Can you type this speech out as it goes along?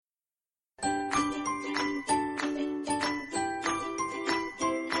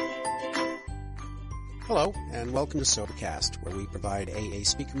Hello, and welcome to Sobercast, where we provide AA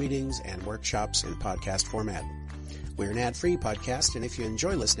speaker meetings and workshops in podcast format. We're an ad-free podcast, and if you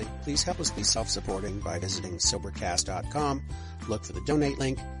enjoy listening, please help us be self-supporting by visiting Sobercast.com, look for the donate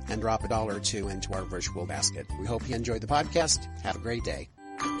link, and drop $1 or $2 into our virtual basket. We hope you enjoy the podcast. Have a great day.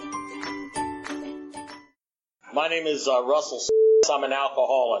 My name is Russell. I'm an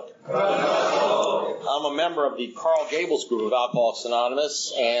alcoholic. I'm a member of the Carl Gables group of Alcoholics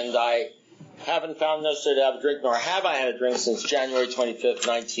Anonymous, and I haven't found necessary to have a drink, nor have I had a drink since January 25th,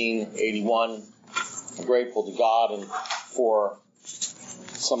 1981. I'm grateful to God and for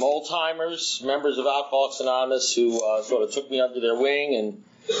some old-timers, members of Alcoholics Anonymous, who sort of took me under their wing and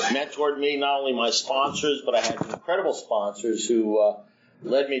mentored me, not only my sponsors, but I had incredible sponsors who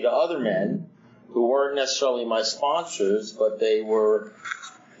led me to other men who weren't necessarily my sponsors, but they were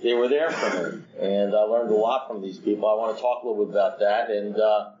there for me. And I learned a lot from these people. I want to talk a little bit about that. And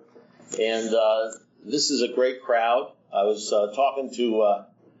this is a great crowd. I was talking to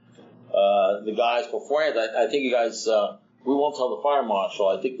the guys beforehand. I think you guys, we won't tell the fire marshal.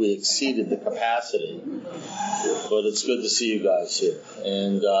 I think we exceeded the capacity. But it's good to see you guys here.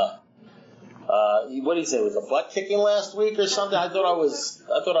 And what do you say? Was a butt kicking last week or something? I thought I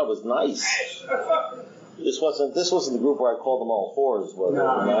was nice. This wasn't the group where I called them all whores, was it?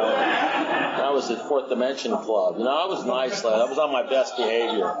 No. That was the Fourth Dimension Club. I was nice, lad. I was on my best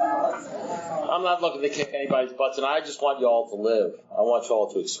behavior. I'm not looking to kick anybody's butts, and I just want you all to live. I want you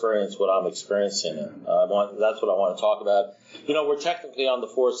all to experience what I'm experiencing. That's what I want to talk about. We're technically on the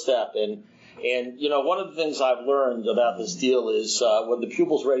fourth step, and one of the things I've learned about this deal is when the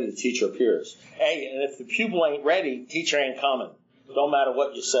pupil's ready, the teacher appears. Hey, and if the pupil ain't ready, teacher ain't coming. Don't matter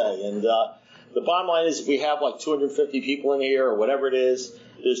what you say. And the bottom line is, if we have like 250 people in here or whatever it is,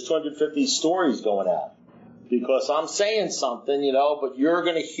 there's 250 stories going out. Because I'm saying something, but you're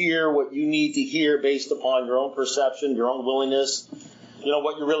going to hear what you need to hear based upon your own perception, your own willingness,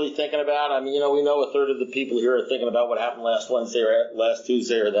 what you're really thinking about. I mean, we know a third of the people here are thinking about what happened last Wednesday or last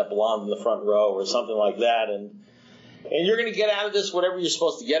Tuesday or that belonged in the front row or something like that. And you're going to get out of this whatever you're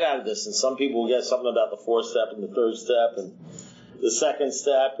supposed to get out of this. And some people will get something about the fourth step and the third step and the second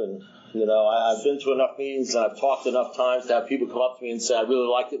step. And, I've been to enough meetings and I've talked enough times to have people come up to me and say, I really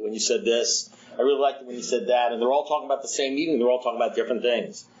liked it when you said this. I really liked it when you said that. And they're all talking about the same meeting. They're all talking about different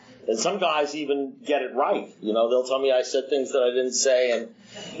things. And some guys even get it right. They'll tell me I said things that I didn't say. And,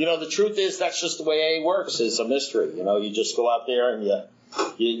 the truth is that's just the way AA works. It's a mystery. You just go out there and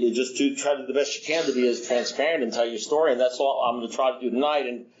you just try to do the best you can to be as transparent and tell your story. And that's all I'm going to try to do tonight.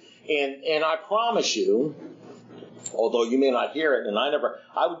 And I promise you, although you may not hear it, and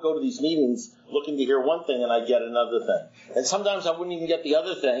I would go to these meetings looking to hear one thing and I'd get another thing. And sometimes I wouldn't even get the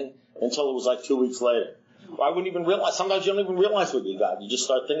other thing until it was like 2 weeks later. I wouldn't even realize. Sometimes you don't even realize what you got. You just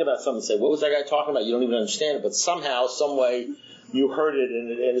start thinking about something and say, what was that guy talking about? You don't even understand it. But somehow, some way, you heard it, and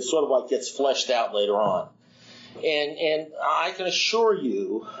it sort of like gets fleshed out later on. And I can assure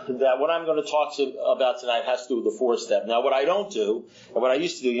you that what I'm going to talk about tonight has to do with the fourth step. Now, what I don't do, and what I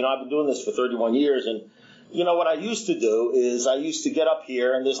used to do, I've been doing this for 31 years, and what I used to do is I used to get up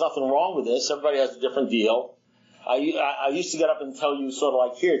here, and there's nothing wrong with this. Everybody has a different deal. I used to get up and tell you sort of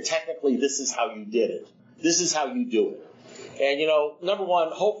like, here, technically, this is how you did it. This is how you do it. And, number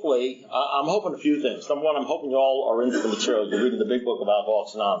one, hopefully, I'm hoping a few things. Number one, I'm hoping you all are into the material. You're reading the big book of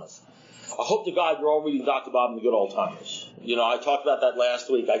Alcoholics Anonymous. I hope to God you're all reading Dr. Bob and the Good Old Timers. I talked about that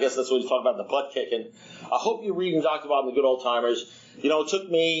last week. I guess that's what he's talking about, the butt kicking. I hope you're reading Dr. Bob and the Good Old Timers. It took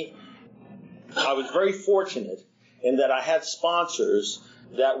me, I was very fortunate in that I had sponsors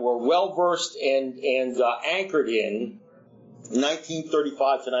that were well-versed and anchored in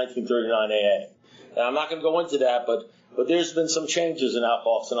 1935 to 1939 AA. And I'm not going to go into that, but there's been some changes in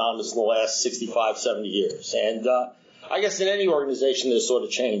Alcoholics Anonymous in the last 65, 70 years. And I guess in any organization there's sort of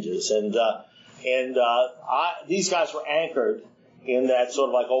changes. And these guys were anchored in that sort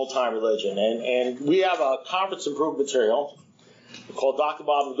of like old-time religion. And we have a conference improved material called Dr.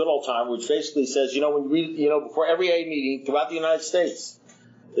 Bob and the Good Old Time, which basically says, when you read, before every AA meeting throughout the United States,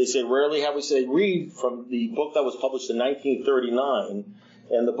 they say, rarely have we say, read from the book that was published in 1939.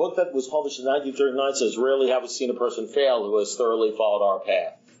 And the book that was published in 1939 says, rarely have we seen a person fail who has thoroughly followed our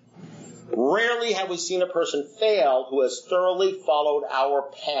path. Rarely have we seen a person fail who has thoroughly followed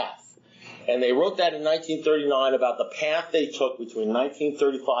our path. And they wrote that in 1939 about the path they took between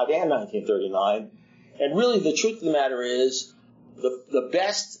 1935 and 1939. And really, the truth of the matter is, the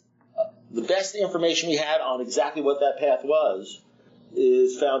best information we had on exactly what that path was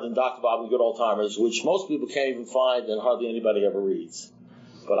is found in Dr. Bob and Good Old Timers, which most people can't even find and hardly anybody ever reads.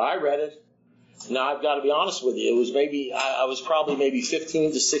 But I read it. Now, I've got to be honest with you. It was I was probably maybe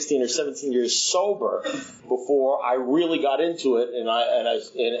 15 to 16 or 17 years sober before I really got into it, and I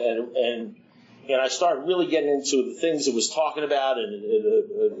started really getting into the things it was talking about, and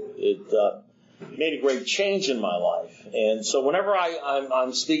it made a great change in my life. And so whenever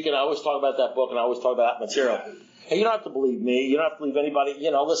I'm speaking, I always talk about that book, and I always talk about that material. Hey, you don't have to believe me. You don't have to believe anybody.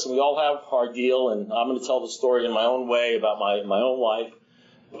 Listen, we all have our deal, and I'm going to tell the story in my own way about my own life.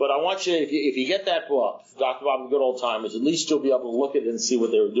 But I want you, if you get that book, Dr. Bob and the Good Old Timers, at least you'll be able to look at it and see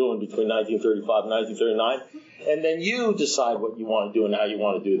what they were doing between 1935 and 1939. And then you decide what you want to do and how you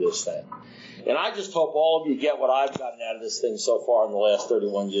want to do this thing. And I just hope all of you get what I've gotten out of this thing so far in the last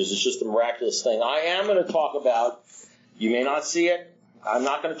 31 years. It's just a miraculous thing. I am going to talk about, you may not see it, I'm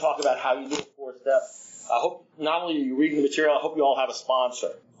not going to talk about how you do a 4-step. I hope not only are you reading the material, I hope you all have a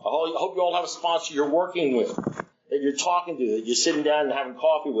sponsor. I hope you all have a sponsor you're working with, that you're talking to, that you're sitting down and having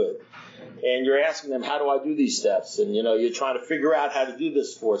coffee with. And you're asking them, how do I do these steps? And, you're trying to figure out how to do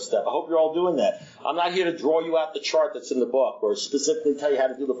this 4-step. I hope you're all doing that. I'm not here to draw you out the chart that's in the book or specifically tell you how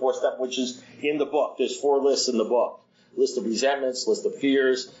to do the 4-step, which is in the book. There's 4 lists in the book. List of resentments, list of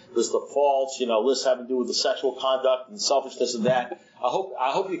fears, list of faults, lists having to do with the sexual conduct and selfishness of that. I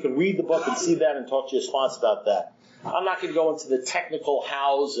hope you can read the book and see that and talk to your sponsor about that. I'm not going to go into the technical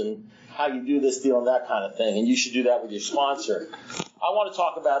hows and how you do this deal and that kind of thing, and you should do that with your sponsor. I want to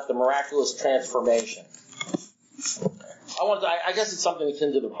talk about the miraculous transformation. I guess it's something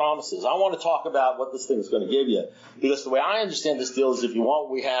akin to the promises. I want to talk about what this thing is going to give you, because the way I understand this deal is if you want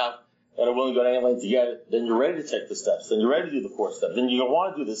what we have and are willing to go to any length to get it, then you're ready to take the steps. Then you're ready to do the 4 steps. Then you're going to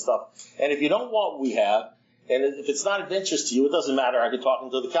want to do this stuff. And if you don't want what we have, and if it's not of interest to you, it doesn't matter. I can talk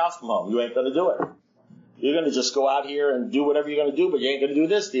until the cows come home. You ain't going to do it. You're going to just go out here and do whatever you're going to do, but you ain't going to do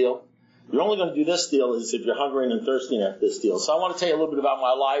this deal. You're only going to do this deal is if you're hungry and thirsty after this deal. So I want to tell you a little bit about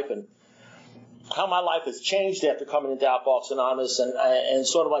my life and how my life has changed after coming into Alcoholics Anonymous, and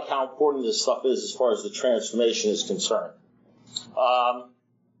sort of like how important this stuff is as far as the transformation is concerned.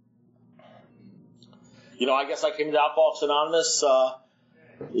 I guess I came into Alcoholics Anonymous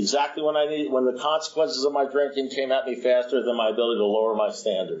exactly when the consequences of my drinking came at me faster than my ability to lower my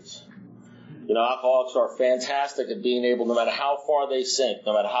standards. Alcoholics are fantastic at being able, no matter how far they sink,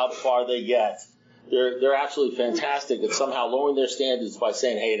 no matter how far they get, they're absolutely fantastic at somehow lowering their standards by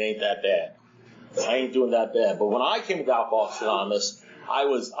saying, hey, it ain't that bad. I ain't doing that bad. But when I came to Alcoholics Anonymous, I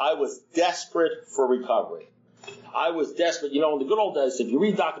was desperate for recovery. I was desperate. In the good old days, if you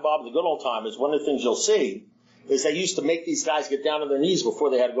read Dr. Bob and the Good Old Timers, one of the things you'll see is they used to make these guys get down on their knees before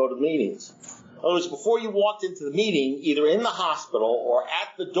they had to go to the meetings. In other words, before you walked into the meeting, either in the hospital or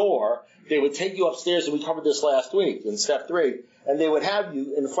at the door, they would take you upstairs, and we covered this last week in step 3, and they would have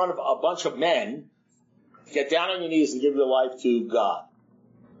you in front of a bunch of men, get down on your knees and give your life to God.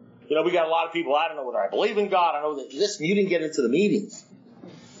 We got a lot of people, I don't know whether I believe in God, I know that, listen, you didn't get into the meetings.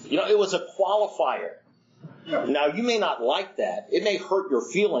 It was a qualifier. Now, you may not like that. It may hurt your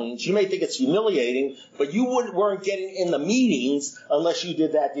feelings. You may think it's humiliating, but you weren't getting in the meetings unless you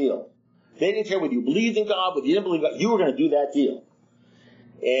did that deal. They didn't care whether you believed in God, whether you didn't believe in God. You were going to do that deal.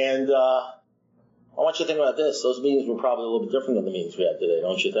 And I want you to think about this. Those meetings were probably a little bit different than the meetings we have today,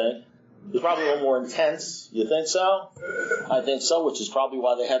 don't you think? It was probably a little more intense. You think so? I think so, which is probably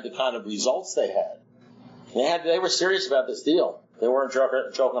why they had the kind of results they had. They were serious about this deal. They weren't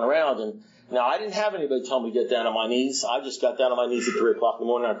joking around. And now, I didn't have anybody tell me to get down on my knees. I just got down on my knees at 3 o'clock in the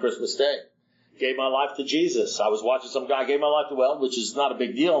morning on Christmas Day. Gave my life to Jesus. I was watching some guy gave my life to, which is not a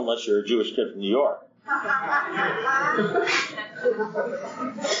big deal unless you're a Jewish kid from New York.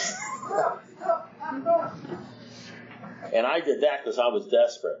 And I did that because I was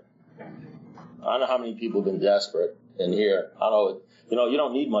desperate. I don't know how many people have been desperate in here. I don't know. You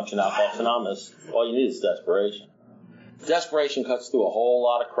don't need much in Alcoholics Anonymous. All you need is desperation. Desperation cuts through a whole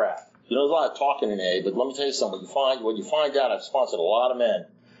lot of crap. There's a lot of talking in A, but let me tell you something. When you find out, I've sponsored a lot of men.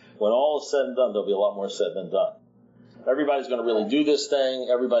 When all is said and done, there'll be a lot more said than done. Everybody's going to really do this thing.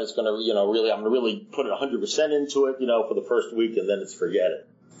 Everybody's going to, I'm going to really put it 100% into it, for the first week, and then it's forget it.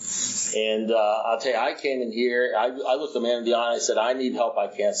 And I'll tell you, I came in here, I looked the man in the eye, and I said, I need help, I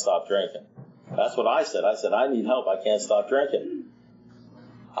can't stop drinking. That's what I said. I said, I need help, I can't stop drinking.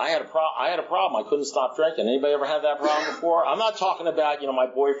 I had a problem. I couldn't stop drinking. Anybody ever had that problem before? I'm not talking about, my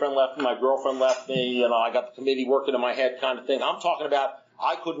boyfriend left me, my girlfriend left me, I got the committee working in my head kind of thing. I'm talking about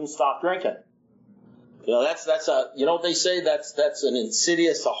I couldn't stop drinking. That's what they say, that's an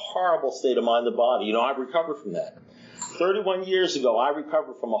insidious, a horrible state of mind and body. I've recovered from that. 31 years ago, I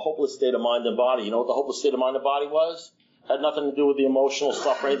recovered from a hopeless state of mind and body. You know what the hopeless state of mind and body was? It had nothing to do with the emotional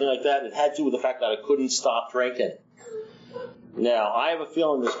stuff or anything like that. It had to do with the fact that I couldn't stop drinking. Now, I have a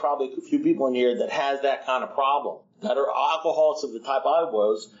feeling there's probably a few people in here that has that kind of problem, that are alcoholics of the type I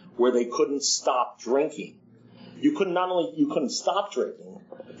was, where they couldn't stop drinking. You couldn't stop drinking,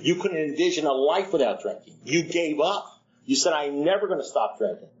 you couldn't envision a life without drinking. You gave up. You said, I'm never going to stop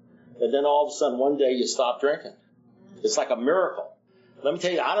drinking. And then all of a sudden, one day, you stop drinking. It's like a miracle. Let me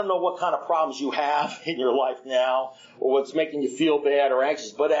tell you, I don't know what kind of problems you have in your life now, or what's making you feel bad or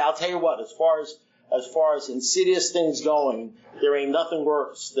anxious, but I'll tell you what, as far as insidious things going, there ain't nothing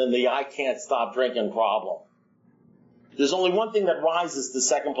worse than the I can't stop drinking problem. There's only one thing that rises to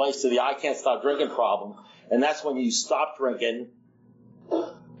second place to the I can't stop drinking problem, and that's when you stop drinking,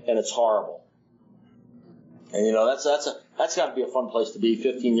 and it's horrible. And you know, that's got to be a fun place to be.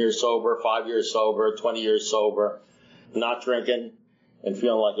 15 years sober, 5 years sober, 20 years sober, not drinking, and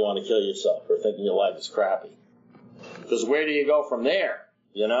feeling like you want to kill yourself or thinking your life is crappy. Because where do you go from there?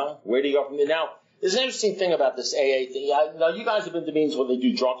 You know, where do you go from there? Now, there's an interesting thing about this AA thing. Now, you guys have been to meetings where they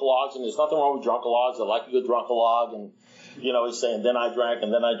do drunkalogs, and there's nothing wrong with drunkalogs. I like a good drunkalog, and you know, he's saying, then I drank,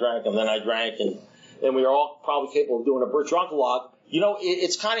 and then I drank, and then I drank, and we are all probably capable of doing a drunkalog. You know,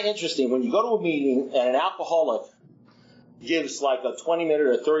 it's kind of interesting. When you go to a meeting and an alcoholic gives like a 20-minute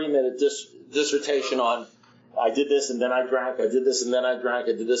or 30-minute dissertation on, I did this and then I drank, I did this and then I drank,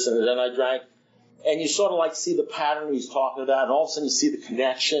 I did this and then I drank, and you sort of like see the pattern he's talking about, and all of a sudden you see the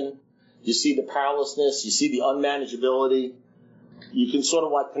connection, you see the powerlessness, you see the unmanageability, you can sort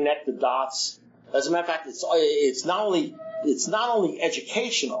of like connect the dots. As a matter of fact, it's not only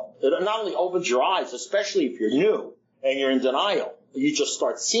educational, it not only opens your eyes, especially if you're new and you're in denial. You just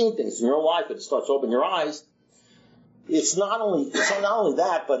start seeing things in your life, and it starts to open your eyes. It's not only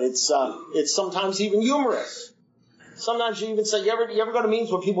that, but it's sometimes even humorous. Sometimes you even say, you ever go to meetings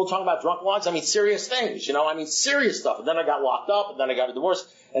where people talk about drunkalogs? I mean, serious things, you know, serious stuff. And then I got locked up, and then I got a divorce,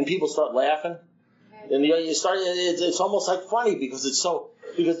 and people start laughing. And it's almost like funny because it's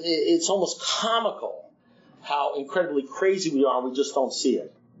almost comical how incredibly crazy we are, and we just don't see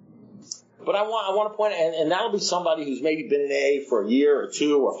it. But I want to point out, and that'll be somebody who's maybe been in AA for a year or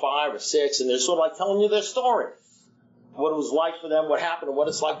 2 or 5 or 6, and they're sort of like telling you their story. What it was like for them, what happened, and what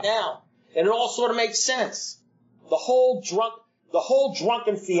it's like now. And it all sort of makes sense. The whole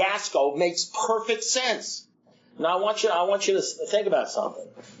drunken fiasco makes perfect sense. Now I want you to think about something.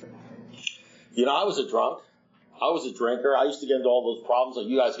 You know, I was a drunk. I was a drinker. I used to get into all those problems that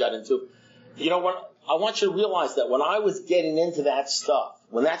you guys got into. You know what? I want you to realize that when I was getting into that stuff,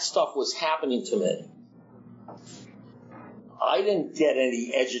 when that stuff was happening to me, I didn't get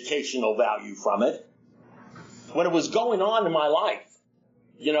any educational value from it. When it was going on in my life,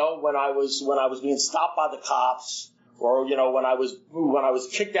 you know, when I was being stopped by the cops, or you know, when I was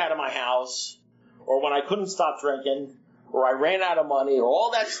kicked out of my house, or when I couldn't stop drinking, or I ran out of money, or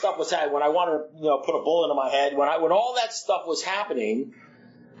all that stuff was happening, when I wanted to, you know, put a bullet in my head, when all that stuff was happening,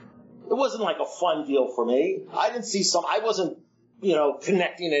 it wasn't like a fun deal for me. I wasn't, you know,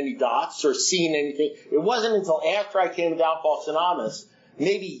 connecting any dots or seeing anything. It wasn't until after I came to Alcoholics Anonymous,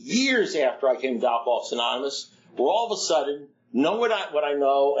 maybe years after I came to Alcoholics Anonymous, where all of a sudden, knowing what I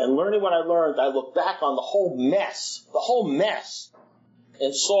know and learning what I learned, I looked back on the whole mess,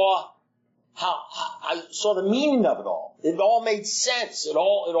 and saw I saw the meaning of it all. It all made sense. It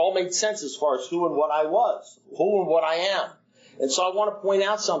all made sense as far as who and what I was, who and what I am. And so I want to point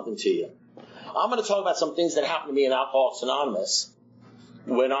out something to you. I'm going to talk about some things that happened to me in Alcoholics Anonymous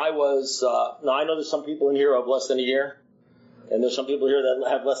when I was, now I know there's some people in here who have less than a year, and there's some people here that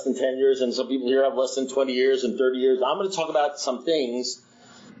have less than 10 years, and some people here have less than 20 years and 30 years. I'm going to talk about some things.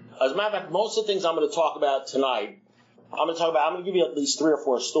 As a matter of fact, most of the things I'm going to talk about tonight, I'm going to give you at least 3 or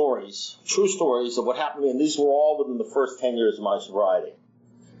 4 stories, true stories of what happened to me, and these were all within the first 10 years of my sobriety.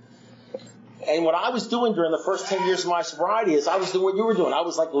 And what I was doing during the first 10 years of my sobriety is I was doing what you were doing. I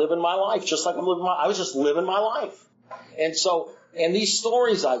was like living my life, just like I was just living my life. And these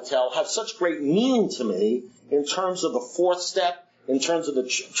stories I tell have such great meaning to me in terms of the 4th step, in terms of the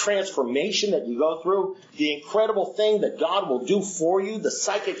transformation that you go through, the incredible thing that God will do for you, the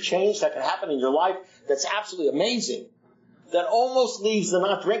psychic change that can happen in your life that's absolutely amazing, that almost leaves the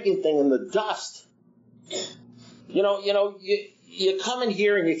not drinking thing in the dust. You come in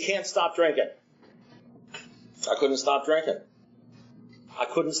here and you can't stop drinking. I couldn't stop drinking. I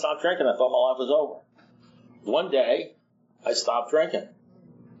thought my life was over. One day, I stopped drinking.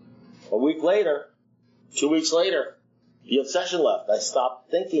 A week later, 2 weeks later, the obsession left. I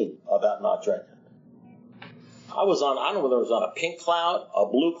stopped thinking about not drinking. I don't know whether it was on a pink cloud, a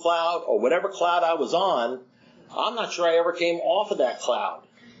blue cloud, or whatever cloud I was on. I'm not sure I ever came off of that cloud.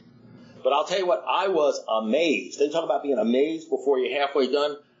 But I'll tell you what, I was amazed. They talk about being amazed before you're halfway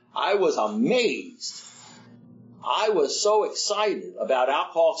done. I was amazed I was so excited about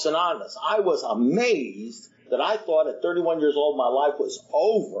Alcoholics Anonymous. I was amazed that I thought at 31 years old my life was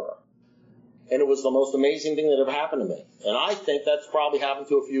over. And it was the most amazing thing that ever happened to me. And I think that's probably happened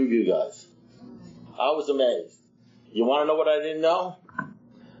to a few of you guys. I was amazed. You want to know what I didn't know?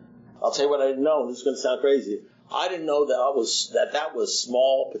 I'll tell you what I didn't know. This is going to sound crazy. I didn't know that was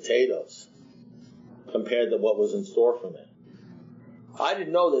small potatoes compared to what was in store for me. I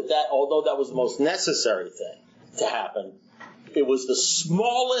didn't know that although that was the most necessary thing to happen, it was the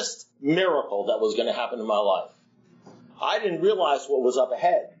smallest miracle that was going to happen in my life. I didn't realize what was up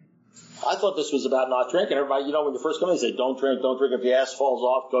ahead. I thought this was about not drinking. Everybody, when you first come in, they say, don't drink, don't drink. If your ass falls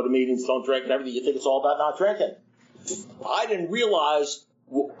off, go to meetings, don't drink, and everything. You think it's all about not drinking. I didn't realize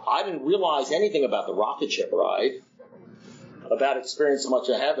anything about the rocket ship ride, about experiencing much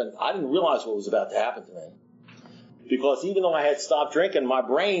of heaven. I didn't realize what was about to happen to me. Because even though I had stopped drinking, my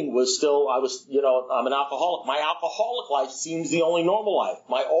brain was still, I'm an alcoholic. My alcoholic life seems the only normal life.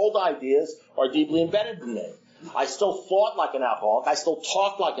 My old ideas are deeply embedded in me. I still thought like an alcoholic. I still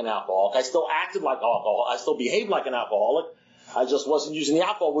talked like an alcoholic. I still acted like an alcoholic. I still behaved like an alcoholic. I just wasn't using the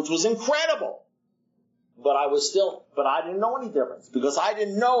alcohol, which was incredible. But I didn't know any difference because I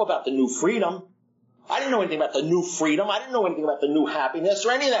didn't know about the new freedom. I didn't know anything about the new freedom. I didn't know anything about the new happiness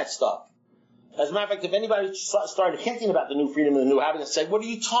or any of that stuff. As a matter of fact, if anybody started hinting about the new freedom and the new happiness, I'd say, what are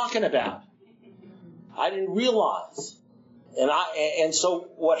you talking about? I didn't realize. And so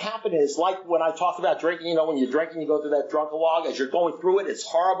what happened is, like when I talked about drinking, when you're drinking, you go through that drunk-a-log. As you're going through it, it's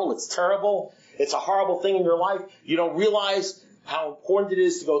horrible, it's terrible, it's a horrible thing in your life. You don't realize how important it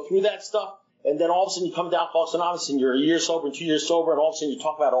is to go through that stuff. And then all of a sudden you come to Alcoholics Anonymous and you're a year sober and 2 years sober, and all of a sudden you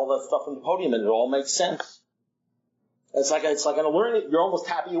talk about all that stuff on the podium and it all makes sense. It's like an learning. You're almost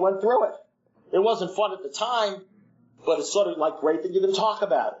happy you went through it. It wasn't fun at the time, but it's sort of like great that you can talk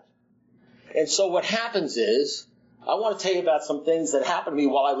about it. And so what happens is, I want to tell you about some things that happened to me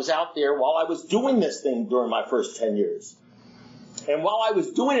while I was out there, while I was doing this thing during my first 10 years. And while I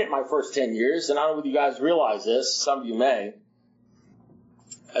was doing it my first 10 years, and I don't know if you guys realize this, some of you may,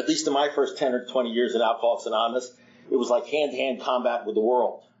 at least in my first 10 or 20 years in Alcoholics Anonymous, it was like hand-to-hand combat with the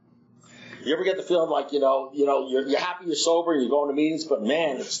world. You ever get the feeling like, you're happy you're sober and you're going to meetings, but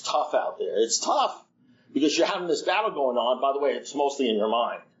man, it's tough out there. It's tough because you're having this battle going on. By the way, it's mostly in your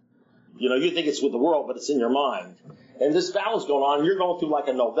mind. You think it's with the world, but it's in your mind. And this battle's going on, and you're going through like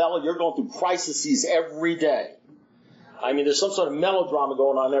a novella. You're going through crises every day. I mean, there's some sort of melodrama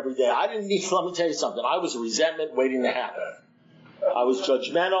going on every day. Let me tell you something. I was a resentment waiting to happen. I was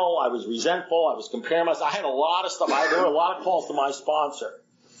judgmental. I was resentful. I was comparing myself. I had a lot of stuff. There were a lot of calls to my sponsor.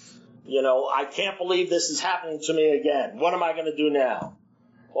 I can't believe this is happening to me again. What am I going to do now?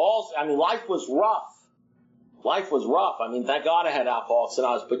 Life was rough. Life was rough. Thank God I had Alcoholics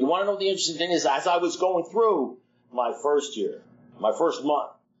Anonymous. But you want to know what the interesting thing is? As I was going through my first year, my first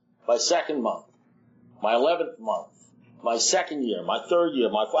month, my second month, my 11th month, my second year, my third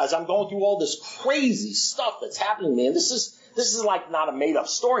year, as I'm going through all this crazy stuff that's happening to me, and this is like not a made-up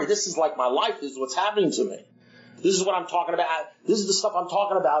story. This is like my life. This is what's happening to me. This is what I'm talking about. This is the stuff I'm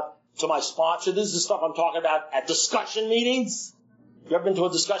talking about to my sponsor. This is the stuff I'm talking about at discussion meetings. You ever been to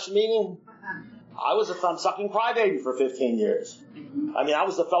a discussion meeting? I was a thumb-sucking crybaby for 15 years. I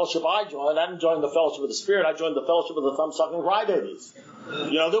was the fellowship I joined. I didn't join the fellowship of the Spirit. I joined the fellowship of the thumb-sucking crybabies.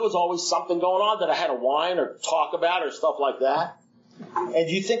 There was always something going on that I had to whine or talk about or stuff like that. And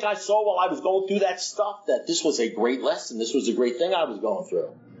do you think I saw while I was going through that stuff that this was a great lesson? This was a great thing I was going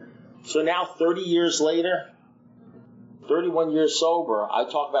through. So now, 30 years later, 31 years sober, I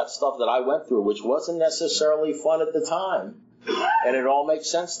talk about stuff that I went through, which wasn't necessarily fun at the time. And it all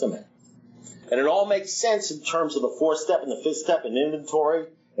makes sense to me. And it all makes sense in terms of the fourth step and the fifth step and inventory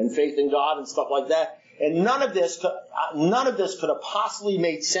and faith in God and stuff like that. And none of this could have possibly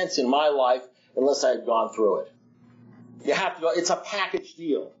made sense in my life unless I had gone through it. You have to go. It's a package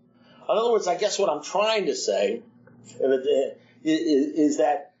deal. In other words, I guess what I'm trying to say is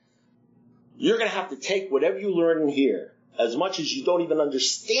that you're going to have to take whatever you learn in here, as much as you don't even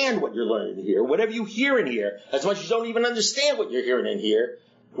understand what you're learning in here, whatever you hear in here, as much as you don't even understand what you're hearing in here,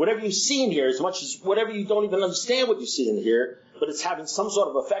 whatever you see in here, as much as whatever you don't even understand what you see in here, but it's having some sort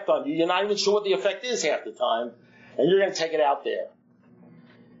of effect on you. You're not even sure what the effect is half the time, and you're going to take it out there.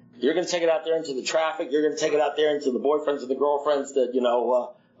 You're going to take it out there into the traffic. You're going to take it out there into the boyfriends and the girlfriends that,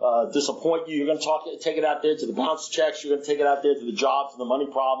 disappoint you. You're going to take it out there to the bounce checks. You're going to take it out there to the jobs and the money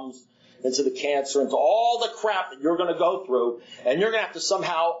problems, into the cancer, into all the crap that you're going to go through. And you're going to have to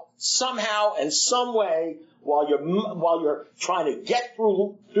somehow and some way, while you're trying to get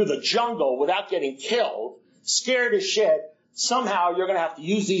through the jungle without getting killed, scared as shit, somehow you're going to have to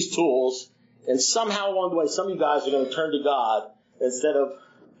use these tools And somehow along the way, some of you guys are going to turn to God instead of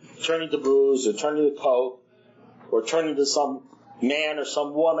turning to booze or turning to coke or turning to some man or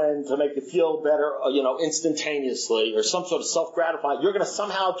some woman to make you feel better, instantaneously, or some sort of self-gratifying. You're going to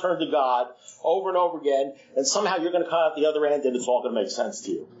somehow turn to God over and over again, and somehow you're going to come out the other end and it's all going to make sense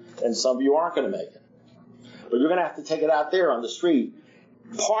to you. And some of you aren't going to make it. But you're going to have to take it out there on the street.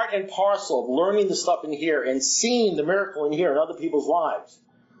 Part and parcel of learning the stuff in here and seeing the miracle in here in other people's lives.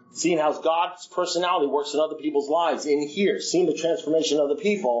 Seeing how God's personality works in other people's lives in here. Seeing the transformation of other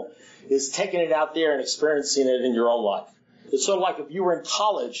people is taking it out there and experiencing it in your own life. It's sort of like if you were in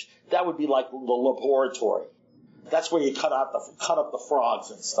college, that would be like the laboratory. That's where you cut up the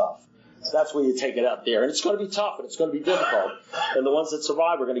frogs and stuff. That's where you take it out there. And it's going to be tough and it's going to be difficult. And the ones that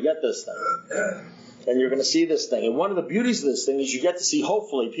survive are going to get this thing. And you're going to see this thing. And one of the beauties of this thing is you get to see,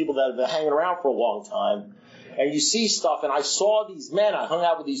 hopefully, people that have been hanging around for a long time. And you see stuff. And I saw these men. I hung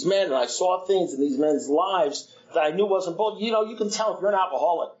out with these men. And I saw things in these men's lives that I knew wasn't bull. You can tell if you're an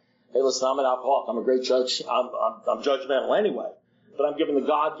alcoholic. Hey, listen, I'm an alcoholic. I'm a great judge. I'm judgmental anyway. But I'm given the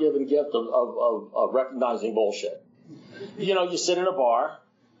God-given gift of recognizing bullshit. You sit in a bar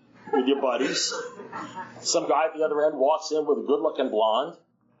with your buddies. Some guy at the other end walks in with a good-looking blonde.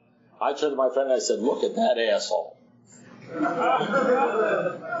 I turned to my friend and I said, look at that asshole.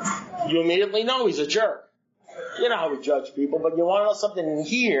 You immediately know he's a jerk. You know how we judge people, but you want to know something in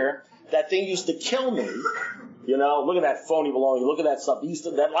here, that thing used to kill me. Look at that phony baloney. Look at that stuff.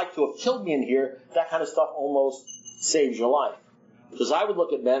 That like to have killed me in here. That kind of stuff almost saves your life. Because I would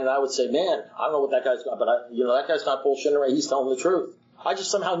look at men and I would say, man, I don't know what that guy's got, but that guy's not bullshitting right. He's telling the truth. I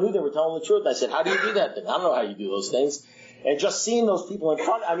just somehow knew they were telling the truth. I said, how do you do that thing? I don't know how you do those things. And just seeing those people in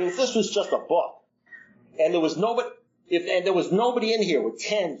front, if this was just a book, and there was nobody in here with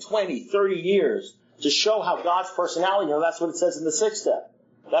 10, 20, 30 years to show how God's personality, that's what it says in the sixth step.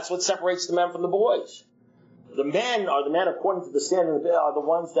 That's what separates the men from the boys. The men according to the standard, are the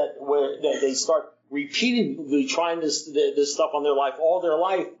ones that they start repeatedly trying this stuff on their life all their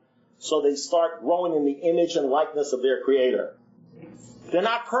life, so they start growing in the image and likeness of their Creator. They're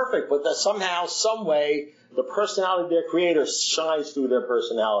not perfect, but that somehow, some way, the personality of their Creator shines through their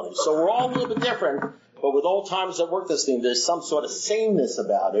personality. So we're all a little bit different, but with old timers that work this thing, there's some sort of sameness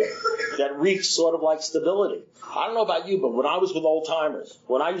about it that reeks sort of like stability. I don't know about you, but when I was with old timers,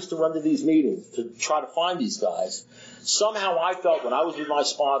 when I used to run to these meetings to try to find these guys, somehow I felt when I was with my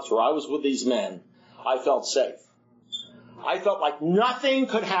sponsor, I was with these men, I felt safe. I felt like nothing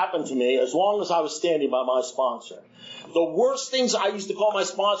could happen to me as long as I was standing by my sponsor. The worst things I used to call my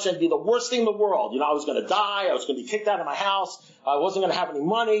sponsor and be the worst thing in the world. I was going to die. I was going to be kicked out of my house. I wasn't going to have any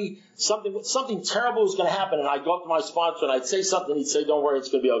money. Something terrible was going to happen. And I'd go up to my sponsor and I'd say something. He'd say, don't worry, it's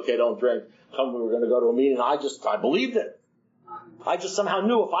going to be okay. Don't drink. Come, we were going to go to a meeting. I believed it. I just somehow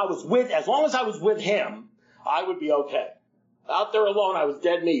knew as long as I was with him, I would be okay. Out there alone, I was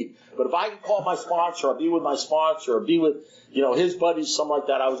dead meat. But if I could call my sponsor or be with my sponsor or be with, his buddies, something like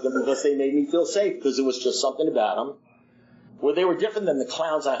that, I was going to, because they made me feel safe because it was just something about them. Where they were different than the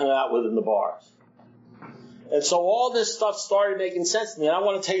clowns I hung out with in the bars. And so all this stuff started making sense to me. And I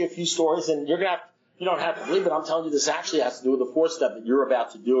want to tell you a few stories, and you don't have to believe it. I'm telling you this actually has to do with the fourth step that you're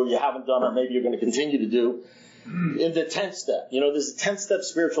about to do or you haven't done or maybe you're going to continue to do. In the 10th step, there's a 10th step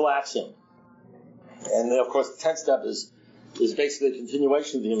spiritual axiom. And then, of course, the 10th step is basically a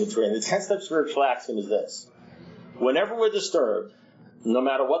continuation of the inventory. And the 10th step spiritual axiom is this. Whenever we're disturbed, no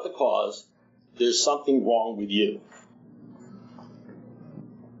matter what the cause, there's something wrong with you.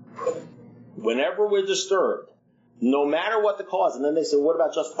 Whenever we're disturbed, no matter what the cause, and then they say, what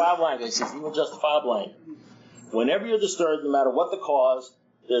about justifiable anger? They say, even justifiable anger. Whenever you're disturbed, no matter what the cause,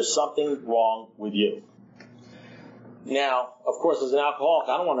 there's something wrong with you. Now, of course, as an alcoholic,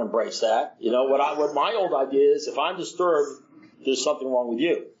 I don't want to embrace that. What my old idea is, if I'm disturbed, there's something wrong with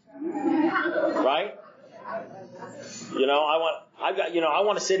you. Right? I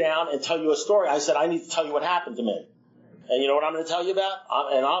want to sit down and tell you a story. I said, I need to tell you what happened to me. And you know what I'm going to tell you about?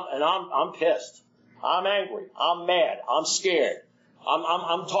 I'm pissed. I'm angry. I'm mad. I'm scared.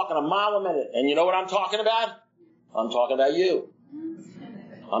 I'm talking a mile a minute. And you know what I'm talking about? I'm talking about you.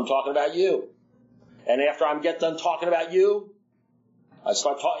 I'm talking about you. And after I get done talking about you,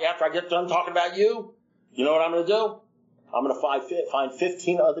 after I get done talking about you, you know what I'm going to do? I'm going to find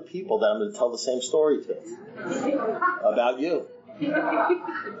 15 other people that I'm going to tell the same story to about you.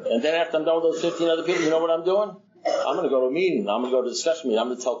 And then after I'm done with those 15 other people, you know what I'm doing? I'm going to go to a meeting. I'm going to go to a discussion meeting. I'm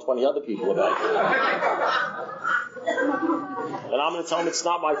going to tell 20 other people about it. And I'm going to tell them it's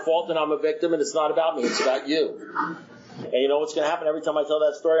not my fault and I'm a victim and it's not about me. It's about you. And you know what's going to happen every time I tell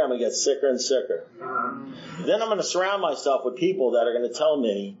that story? I'm going to get sicker and sicker. Then I'm going to surround myself with people that are going to tell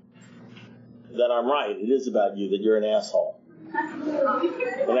me that I'm right. It is about you, that you're an asshole.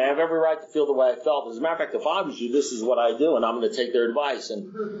 And I have every right to feel the way I felt. As a matter of fact, if I was you, this is what I do, and I'm going to take their advice.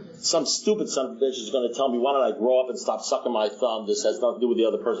 And some stupid son of a bitch is going to tell me, why don't I grow up and stop sucking my thumb? This has nothing to do with the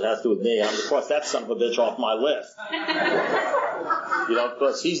other person. It has to do with me. And I'm going to cross that son of a bitch off my list.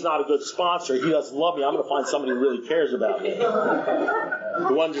 Because he's not a good sponsor. He doesn't love me. I'm going to find somebody who really cares about me,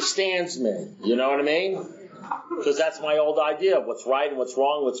 who understands me. You know what I mean? Because that's my old idea of what's right and what's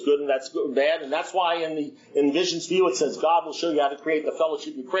wrong, what's good and that's good and bad. And that's why in Vision's view it says God will show you how to create the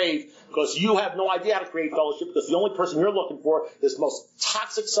fellowship you crave, because you have no idea how to create fellowship, because the only person you're looking for is the most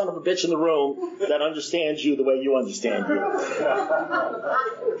toxic son of a bitch in the room that understands you the way you understand you.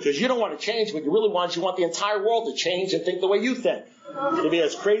 Because you don't want to change. What you really want is you want the entire world to change and think the way you think. To be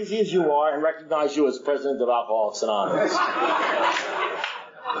as crazy as you are and recognize you as president of Alcoholics Anonymous.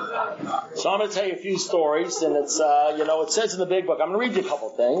 So I'm going to tell you a few stories, and it's, it says in the big book, I'm going to read you a couple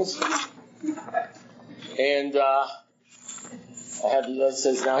of things. And it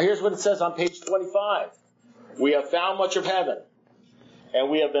says, now here's what it says on page 25. We have found much of heaven, and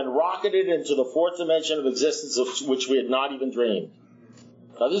we have been rocketed into the fourth dimension of existence of which we had not even dreamed.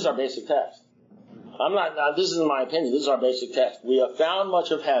 Now this is our basic text. This isn't my opinion, this is our basic text. We have found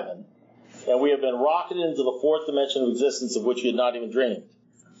much of heaven, and we have been rocketed into the fourth dimension of existence of which we had not even dreamed.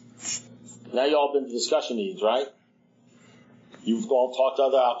 Now you all been to discussion meetings, right? You've all talked to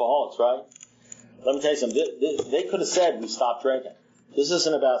other alcoholics, right? Let me tell you something. They could have said we stopped drinking. This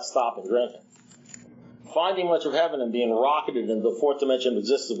isn't about stopping drinking. Finding much of heaven and being rocketed into the fourth dimension of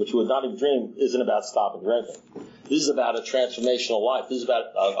existence, which you would not even dream, isn't about stopping drinking. This is about a transformational life. This is about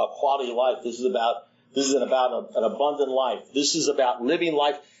a quality life. This is about an abundant life. This is about living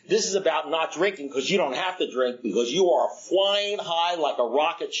life. This is about not drinking because you don't have to drink, because you are flying high like a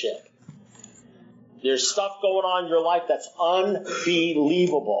rocket ship. There's stuff going on in your life that's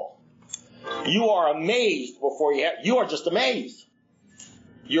unbelievable. You are amazed before you are just amazed.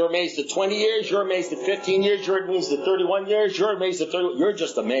 You're amazed at 20 years, you're amazed at 15 years, you're amazed at 31 years, you're amazed at 30, you're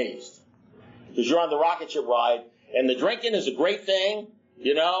just amazed. Because you're on the rocket ship ride, and the drinking is a great thing,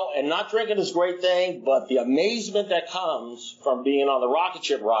 and not drinking is a great thing, but the amazement that comes from being on the rocket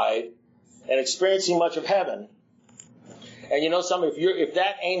ship ride and experiencing much of heaven. And something, if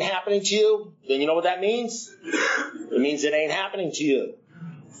that ain't happening to you, then you know what that means? It means it ain't happening to you.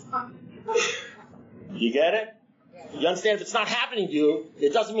 You get it? You understand? If it's not happening to you,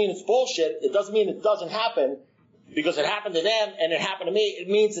 it doesn't mean it's bullshit. It doesn't mean it doesn't happen because it happened to them and it happened to me. It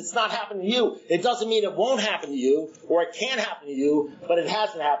means it's not happening to you. It doesn't mean it won't happen to you or it can't happen to you, but it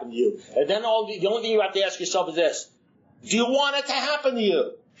hasn't happened to you. And then the only thing you have to ask yourself is this: do you want it to happen to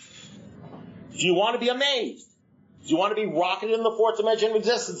you? Do you want to be amazed? Do you want to be rocketed in the fourth dimension of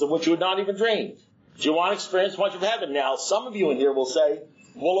existence of which you had not even dreamed? Do you want to experience much of heaven? Now, some of you in here will say,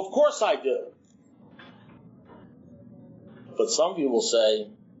 well, of course I do. But some of you will say,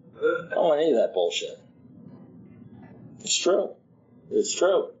 I don't want any of that bullshit. It's true. It's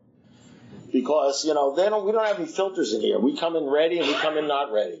true. Because, we don't have any filters in here. We come in ready and we come in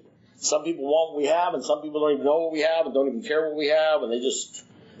not ready. Some people want what we have, and some people don't even know what we have and don't even care what we have, and they just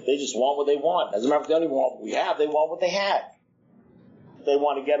want what they want. As a matter of fact, they don't even want what we have. They want what they had. They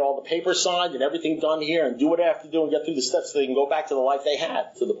want to get all the papers signed and everything done here and do what they have to do and get through the steps so they can go back to the life they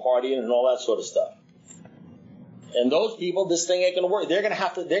had, to the partying and all that sort of stuff. And those people, this thing ain't going to work. They're going to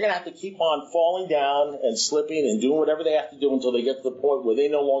have to keep on falling down and slipping and doing whatever they have to do until they get to the point where they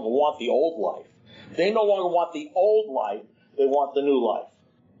no longer want the old life. They no longer want the old life. They want the new life.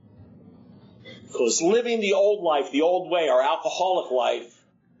 Because living the old life, the old way, our alcoholic life,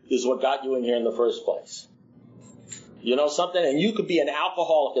 is what got you in here in the first place. You know something? And you could be an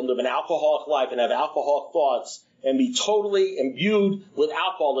alcoholic and live an alcoholic life and have alcoholic thoughts and be totally imbued with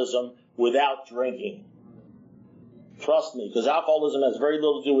alcoholism without drinking. Trust me, because alcoholism has very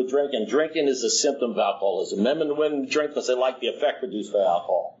little to do with drinking. Drinking is a symptom of alcoholism. Men and women drink because they like the effect produced by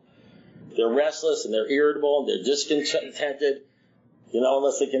alcohol. They're restless and they're irritable and they're discontented,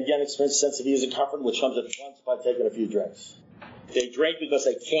 unless they can again experience a sense of ease and comfort, which comes at once by taking a few drinks. They drink because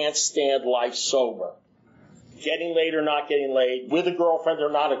they can't stand life sober. Getting laid or not getting laid, with a girlfriend or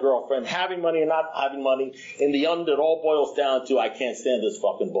not a girlfriend, having money or not having money. In the end, it all boils down to, I can't stand this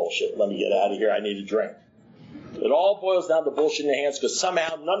fucking bullshit. Let me get out of here. I need a drink. It all boils down to bullshit in your hands because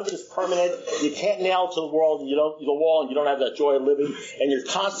somehow none of it is permanent. You can't nail it to the wall and you don't have that joy of living. And you're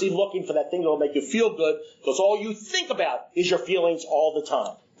constantly looking for that thing that will make you feel good because all you think about is your feelings all the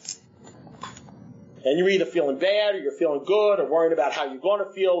time. And you're either feeling bad or you're feeling good or worrying about how you're going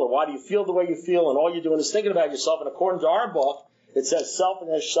to feel or why do you feel the way you feel, and all you're doing is thinking about yourself. And according to our book, It says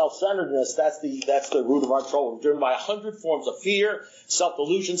selfishness, self-centeredness, that's the root of our trouble. We're driven by 100 forms of fear,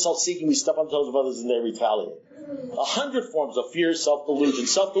 self-delusion, self-seeking. We step on the toes of others and they retaliate. 100 forms of fear, self-delusion.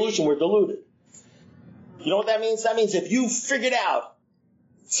 Self-delusion, we're deluded. You know what that means? That means if you figured out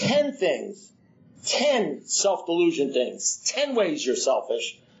 10 things, 10 self-delusion things, 10 ways you're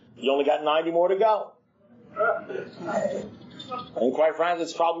selfish, you only got 90 more to go. And quite frankly,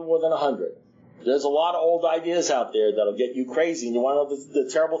 it's probably more than 100. There's a lot of old ideas out there that'll get you crazy. And you want to know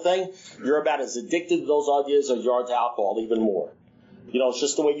the terrible thing? You're about as addicted to those ideas as you are to alcohol, even more. You know, it's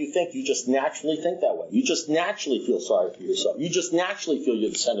just the way you think. You just naturally think that way. You just naturally feel sorry for yourself. You just naturally feel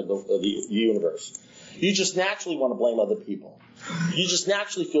you're the center of the universe. You just naturally want to blame other people. You just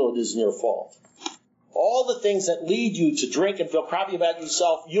naturally feel it isn't your fault. All the things that lead you to drink and feel crappy about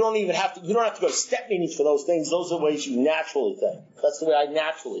yourself, you don't have to go to step meetings for those things. Those are the ways you naturally think. That's the way I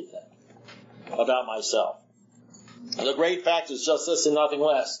naturally think about myself. And the great fact is just this and nothing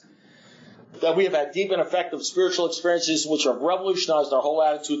less, that we have had deep and effective spiritual experiences which have revolutionized our whole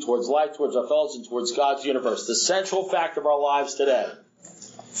attitude towards life, towards our fellows, and towards God's universe. The central fact of our lives today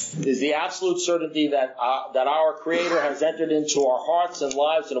is the absolute certainty that our Creator has entered into our hearts and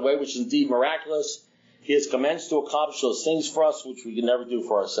lives in a way which is indeed miraculous. He has commenced to accomplish those things for us which we can never do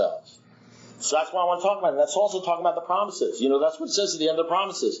for ourselves. So that's what I want to talk about. And that's also talking about the promises. You know, that's what it says at the end of the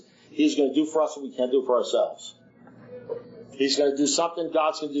promises. He's going to do for us what we can't do for ourselves. He's going to do something,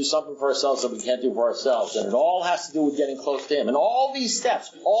 God's going to do something for ourselves that we can't do for ourselves. And it all has to do with getting close to Him. And all these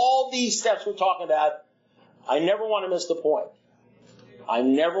steps we're talking about, I never want to miss the point. I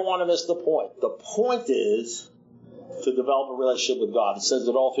never want to miss the point. The point is to develop a relationship with God. It says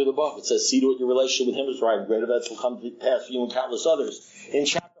it all through the book. It says, see to it your relationship with Him is right, and great events will come to pass for you and countless others. In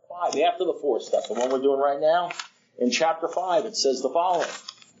chapter 5, after the fourth step, the one we're doing right now, in chapter 5, it says the following.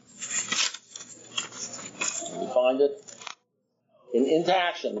 Can you find it? In Into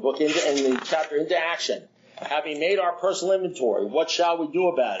Action, the book in the chapter Into Action, having made our personal inventory, what shall we do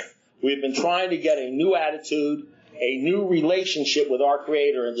about it? We've been trying to get a new attitude, a new relationship with our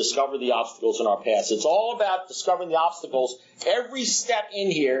Creator, and discover the obstacles in our past. It's all about discovering the obstacles. Every step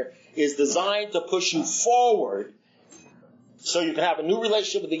in here is designed to push you forward so you can have a new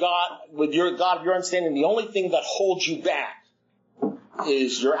relationship with your God of your understanding. The only thing that holds you back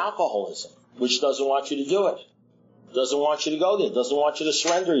is your alcoholism, which doesn't want you to do it. Doesn't want you to go there. Doesn't want you to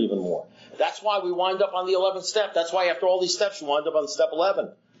surrender even more. That's why we wind up on the 11th step. That's why after all these steps, you wind up on step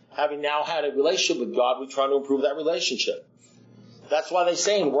 11. Having now had a relationship with God, we try to improve that relationship. That's why they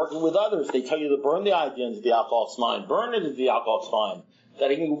say in working with others, they tell you to burn the idea into the alcoholic's mind. Burn it into the alcoholic's mind.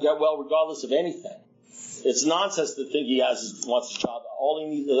 That he can get well regardless of anything. It's nonsense to think he wants a job.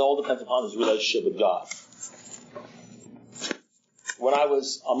 It all depends upon his relationship with God. When I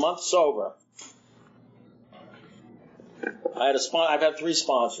was a month sober, I've had 3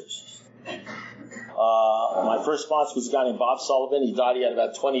 sponsors. My first sponsor was a guy named Bob Sullivan. He died. He had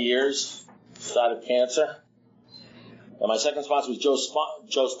about 20 years. Died of cancer. And my second sponsor was Joe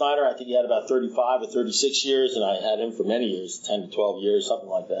Snyder. I think he had about 35 or 36 years, and I had him for many years, 10 to 12 years, something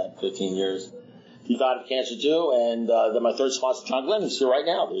like that, 15 years. He died of cancer too. And then my third sponsor, John Glenn, who's here right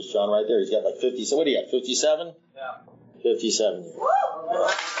now. There's John right there. He's got like 50. So what do you have? 57? Yeah. 57 years.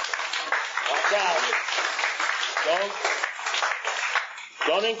 Watch out.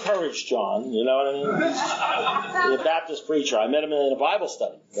 Don't encourage John, you know what I mean? He's a Baptist preacher. I met him in a Bible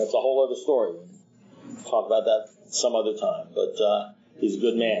study. That's a whole other story. We'll talk about that some other time. But he's a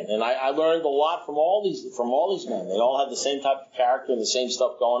good man. And I learned a lot from all these men. They all have the same type of character and the same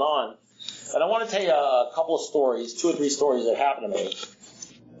stuff going on. And I want to tell you a couple of stories, 2 or 3 stories that happened to me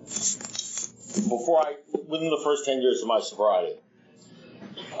within the first 10 years of my sobriety.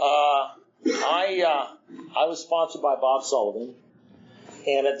 I was sponsored by Bob Sullivan.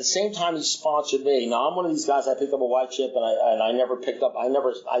 And at the same time he sponsored me. Now I'm one of these guys, I picked up a white chip and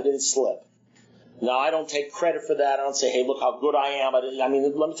I didn't slip. Now I don't take credit for that. I don't say, hey, look how good I am. I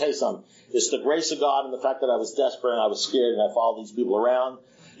mean, let me tell you something. It's the grace of God and the fact that I was desperate and I was scared and I followed these people around.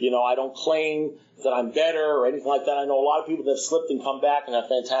 You know, I don't claim that I'm better or anything like that. I know a lot of people that have slipped and come back and have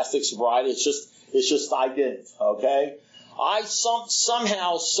fantastic sobriety. It's just I didn't, okay?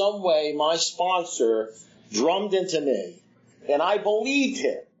 Somehow, some way, my sponsor drummed into me. And I believed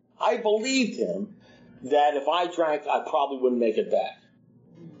him. That if I drank, I probably wouldn't make it back.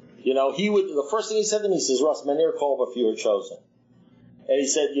 You know, the first thing he said to me, he says, Russ, many are called, but few are chosen. And he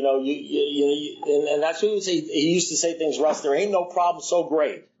said, you know, and that's what he would say. He used to say things, Russ, there ain't no problem so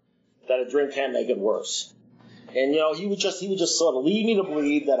great that a drink can't make it worse. And, you know, he would just sort of lead me to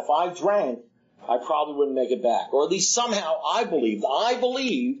believe that if I drank, I probably wouldn't make it back. Or at least somehow I believed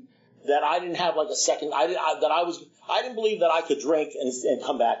that I didn't have like a second. I didn't believe that I could drink and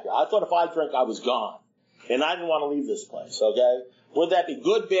come back here. I thought if I drank, I was gone, and I didn't want to leave this place. Okay, would that be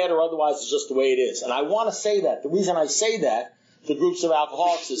good, bad, or otherwise? It's just the way it is. And I want to say that the reason I say that to groups of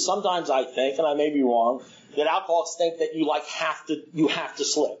alcoholics is sometimes I think, and I may be wrong, that alcoholics think that you have to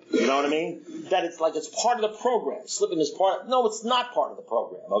slip. You know what I mean? That it's like it's part of the program. Slipping is part. No, it's not part of the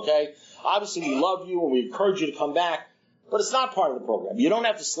program. Okay. Obviously, we love you and we encourage you to come back. But it's not part of the program. You don't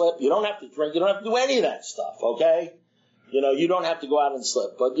have to slip. You don't have to drink. You don't have to do any of that stuff, okay? You don't have to go out and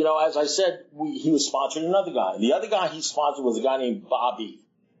slip. But, as I said, he was sponsoring another guy. The other guy he sponsored was a guy named Bobby.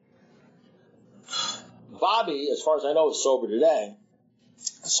 Bobby, as far as I know, is sober today.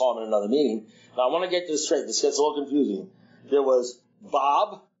 I saw him in another meeting. Now, I want to get this straight. This gets a little confusing. There was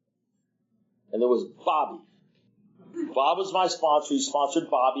Bob, and there was Bobby. Bob was my sponsor. He sponsored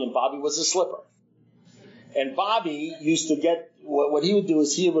Bobby, and Bobby was a slipper. And Bobby used to get, what he would do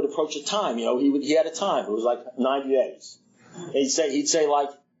is he would approach a time, he had a time. It was like 90 days. And he'd say like,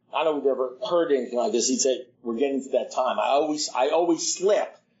 I don't know if you've ever heard anything like this. He'd say, we're getting to that time. I always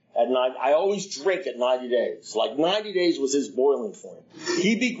slip at 90, I always drink at 90 days. Like 90 days was his boiling point.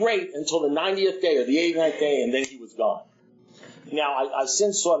 He'd be great until the 90th day or the 89th day, and then he was gone. Now, I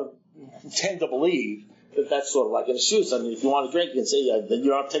since sort of tend to believe that that's sort of like an excuse. I mean, if you want to drink, you can say, then you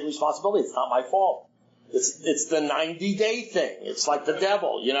don't have to take responsibility. It's not my fault. It's the 90-day thing. It's like the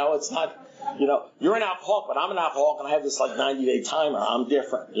devil, It's not, you're an alcoholic, but I'm an alcoholic, and I have this like 90-day timer. I'm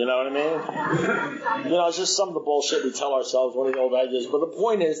different. You know what I mean? It's just some of the bullshit we tell ourselves, one of the old ideas. But the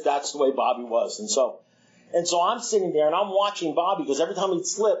point is, that's the way Bobby was. And so I'm sitting there and I'm watching Bobby because every time he'd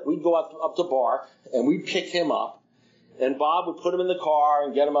slip, we'd go up to bar and we'd pick him up, and Bob would put him in the car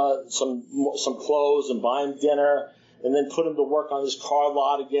and get him some clothes and buy him dinner, and then put him to work on his car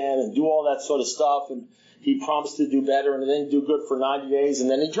lot again and do all that sort of stuff. And he promised to do better and then do good for 90 days,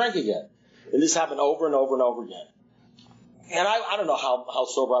 and then he'd drink again. And this happened over and over and over again. And I don't know how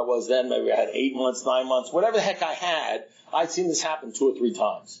sober I was then. Maybe I had 8 months, 9 months, whatever the heck I had. I'd seen this happen 2 or 3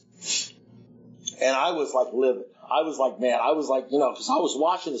 times. And I was like livid. I was like mad. I was like, because I was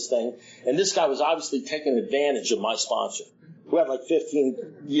watching this thing, and this guy was obviously taking advantage of my sponsor, who had like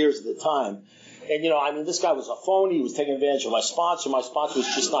 15 years at the time. And, this guy was a phony. He was taking advantage of my sponsor. My sponsor was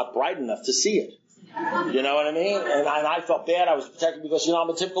just not bright enough to see it. You know what I mean? And I felt bad. I was protected because, I'm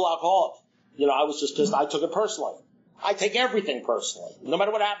a typical alcoholic. I was just pissed. I took it personally. I take everything personally, no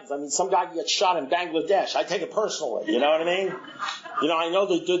matter what happens. I mean, some guy gets shot in Bangladesh. I take it personally. You know what I mean? I know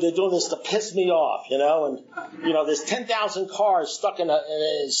they're doing this to piss me off, and, there's 10,000 cars stuck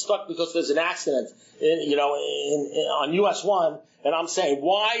because there's an accident, on US 1, and I'm saying,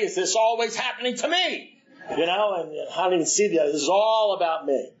 why is this always happening to me? And I don't even see that. This is all about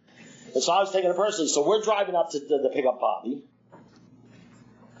me. And so I was taking it personally. So we're driving up to pick up Bobby.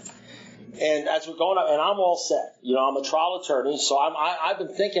 And as we're going up, and I'm all set. I'm a trial attorney, so I've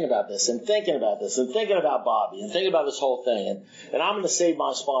been thinking about this and thinking about this and thinking about Bobby and thinking about this whole thing. And I'm going to save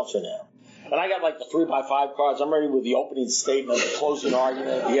my sponsor now. And I got like the 3x5 cards. I'm ready with the opening statement, the closing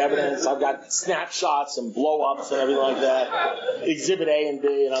argument, the evidence. I've got snapshots and blow-ups and everything like that. Exhibit A and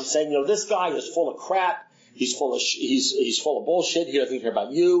B. And I'm saying, this guy is full of crap. He's full of bullshit. He doesn't care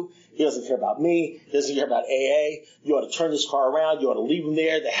about you. He doesn't care about me. He doesn't care about AA. You ought to turn this car around. You ought to leave him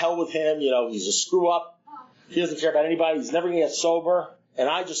there. The hell with him. He's a screw up. He doesn't care about anybody. He's never going to get sober. And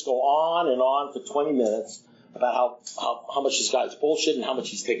I just go on and on for 20 minutes about how much this guy's bullshit and how much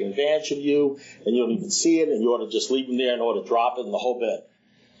he's taking advantage of you, and you don't even see it, and you ought to just leave him there and ought to drop it and the whole bit.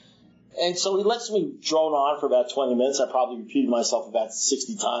 And so he lets me drone on for about 20 minutes. I probably repeated myself about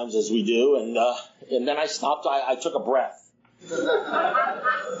 60 times as we do, and then I stopped. I took a breath.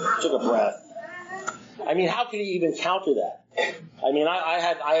 I mean, how could he even counter that? I mean, I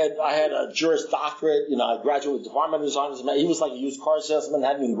had a Juris Doctorate. I graduated with Department of Designers. He was like a used car salesman.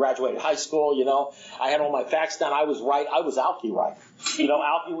 Hadn't even graduated high school. I had all my facts down. I was right. I was Alki right. You know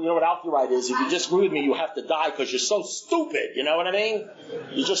what Alki right is? If you disagree with me, you have to die because you're so stupid. You know what I mean?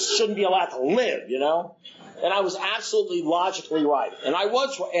 You just shouldn't be allowed to live. And I was absolutely logically right. And I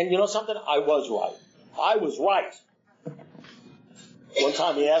was. And you know something? I was right. I was right. One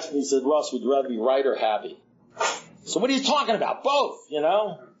time he asked me, he said, Russ, would you rather be right or happy? So what are you talking about? Both, He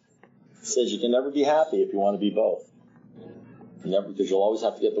says you can never be happy if you want to be both. Never, because you'll always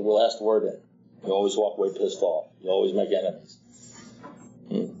have to get the last word in. You always walk away pissed off. You always make enemies.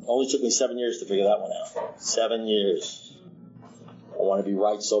 Only took me 7 years to figure that one out. 7 years. I want to be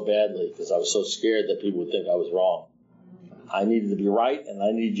right so badly because I was so scared that people would think I was wrong. I needed to be right, and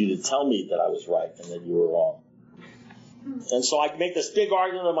I needed you to tell me that I was right and that you were wrong. And so I make this big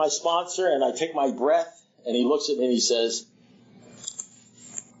argument with my sponsor, and I take my breath, and he looks at me and he says,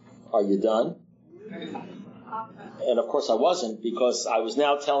 are you done? And of course I wasn't, because I was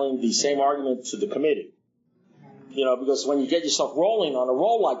now telling the same argument to the committee. Because when you get yourself rolling on a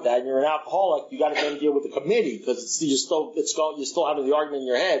roll like that and you're an alcoholic, you got to then deal with the committee, because you're still having the argument in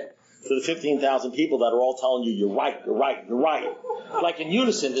your head to the 15,000 people that are all telling you, you're right, you're right, you're right. Like in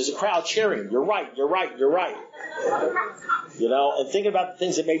unison, there's a crowd cheering, you're right, you're right, you're right. And thinking about the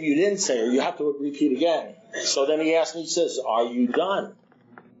things that maybe you didn't say or you have to repeat again. So then he asked me, he says, are you done?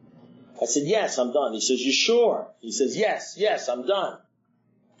 I said, yes, I'm done. He says, you sure? He says, yes, I'm done.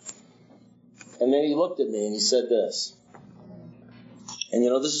 And then he looked at me and he said this. And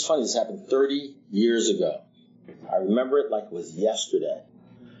this is funny, this happened 30 years ago. I remember it like it was yesterday.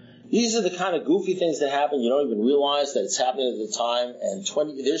 These are the kind of goofy things that happen. You don't even realize that it's happening at the time. And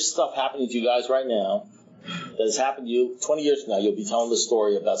there's stuff happening to you guys right now that has happened to you 20 years from now. You'll be telling the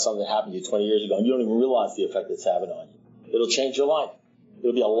story about something that happened to you 20 years ago, and you don't even realize the effect it's having on you. It'll change your life.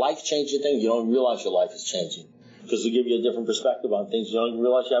 It'll be a life-changing thing. You don't even realize your life is changing, because it'll give you a different perspective on things. You don't even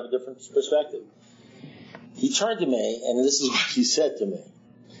realize you have a different perspective. He turned to me, and this is what he said to me.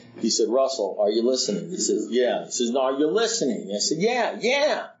 He said, Russell, are you listening? He says, yeah. He says, no, are you listening? I said,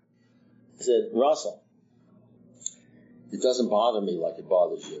 yeah. He said, Russell, it doesn't bother me like it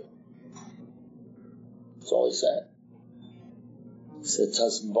bothers you. That's all he said. He said, it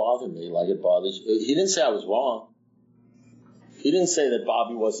doesn't bother me like it bothers you. He didn't say I was wrong. He didn't say that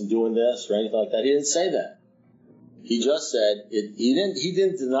Bobby wasn't doing this or anything like that. He didn't say that. He just said, he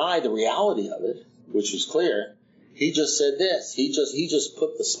didn't deny the reality of it, which was clear. He just said this. He just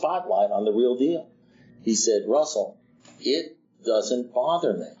put the spotlight on the real deal. He said, Russell, it doesn't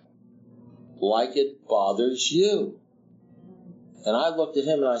bother me like it bothers you. And I looked at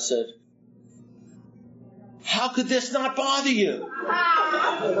him and I said, how could this not bother you?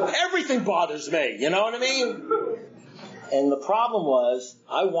 Everything bothers me, you know what I mean? And the problem was,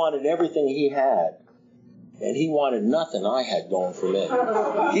 I wanted everything he had, and he wanted nothing I had going for me.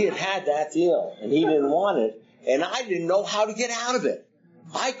 He had that deal, and he didn't want it, and I didn't know how to get out of it.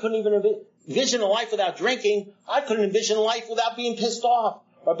 I couldn't even envision a life without drinking. I couldn't envision a life without being pissed off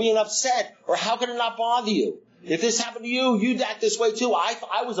or being upset, or how could it not bother you? If this happened to you, you'd act this way too.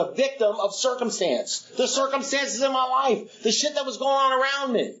 I was a victim of circumstance. The circumstances in my life. The shit that was going on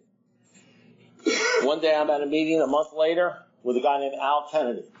around me. One day I'm at a meeting a month later with a guy named Al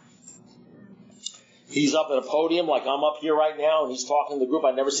Kennedy. He's up at a podium like I'm up here right now, and he's talking to the group.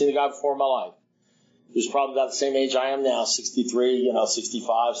 I'd never seen the guy before in my life. He was probably about the same age I am now, 63,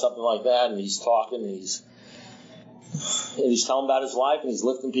 65, something like that. And he's talking, and he's telling about his life, and he's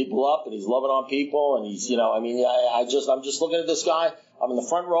lifting people up, and he's loving on people, and he's, I'm just looking at this guy. I'm in the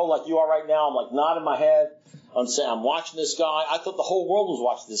front row like you are right now. I'm like nodding my head. I'm saying, I'm watching this guy. I thought the whole world was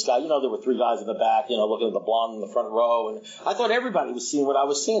watching this guy. There were three guys in the back, looking at the blonde in the front row, and I thought everybody was seeing what I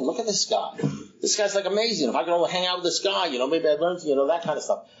was seeing. Look at this guy. This guy's like amazing. If I could only hang out with this guy, maybe I'd learn, that kind of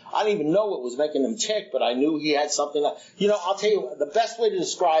stuff. I didn't even know what was making him tick, but I knew he had something. I'll tell you, the best way to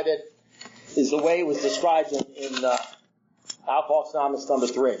describe it is the way it was described in Alcoholics Anonymous number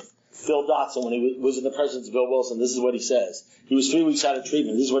 3. Phil Dotson, when he was in the presence of Bill Wilson, this is what he says. He was 3 weeks out of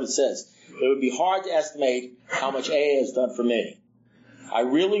treatment. This is what it says. It would be hard to estimate how much AA has done for me. I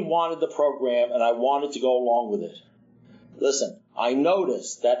really wanted the program, and I wanted to go along with it. Listen, I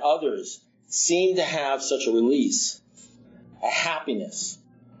noticed that others seem to have such a release, a happiness,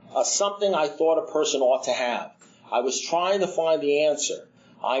 a something I thought a person ought to have. I was trying to find the answer.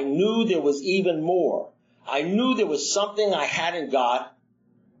 I knew there was even more. I knew there was something I hadn't got.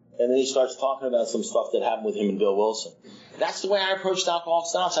 And then he starts talking about some stuff that happened with him and Bill Wilson. That's the way I approached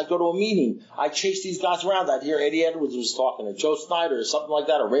Alcoholics Anonymous. I'd go to a meeting. I'd chase these guys around. I'd hear Eddie Edwards was talking, or Joe Snyder, or something like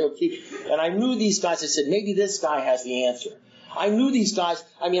that, or Ray O'Keefe. And I knew these guys. I said, maybe this guy has the answer. I knew these guys.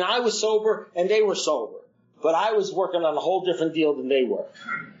 I was sober, and they were sober. But I was working on a whole different deal than they were.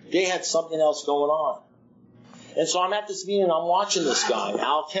 They had something else going on. And so I'm at this meeting, and I'm watching this guy,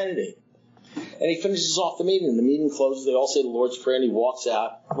 Al Kennedy. And he finishes off the meeting, and the meeting closes. They all say the Lord's Prayer, and he walks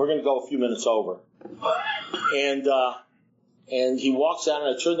out. We're going to go a few minutes over. And he walks out,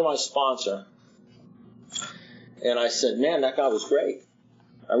 and I turned to my sponsor, and I said, man, that guy was great.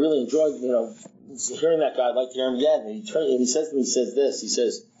 I really enjoyed, hearing that guy. I'd like to hear him again. And he says to me, he says this. He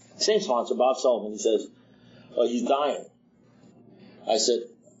says, same sponsor, Bob Sullivan. He says, oh, he's dying. I said,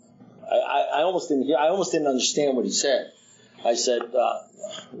 I almost didn't understand what he said. I said,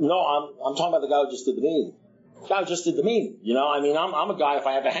 no, I'm talking about the guy who just did the meeting. The guy who just did the meeting. I'm a guy, if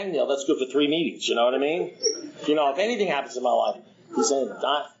I have a hangnail, that's good for 3 meetings. You know what I mean? If anything happens in my life, he's saying,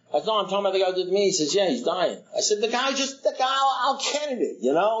 die. I said, no, I'm talking about the guy who did the meeting. He says, yeah, he's dying. I said, the guy Al Kennedy,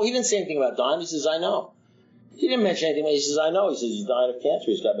 he didn't say anything about dying. He says, I know. He didn't mention anything. He says, I know. He says, he's dying of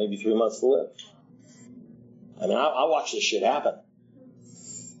cancer. He's got maybe 3 months to live. I mean, I watched this shit happen.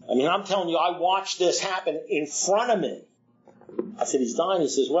 I mean, I'm telling you, I watched this happen in front of me. I said, he's dying. He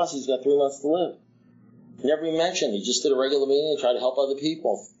says, Russ, he's got 3 months to live. Never even mentioned. He just did a regular meeting and tried to help other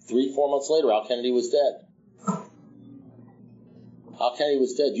people. 3-4 months later, Al Kennedy was dead. Al Kennedy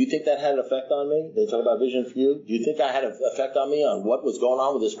was dead. Do you think that had an effect on me? They talk about vision for you. Do you think that had an effect on me on what was going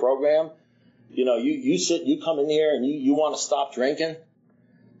on with this program? You know, you come in here and you want to stop drinking.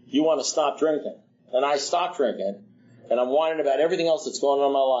 You want to stop drinking. And I stopped drinking, and I'm whining about everything else that's going on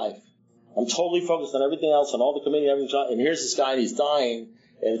in my life. I'm totally focused on everything else, on all the committee, and here's this guy, and he's dying,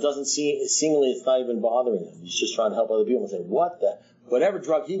 and it doesn't seemingly it's not even bothering him. He's just trying to help other people. And say, whatever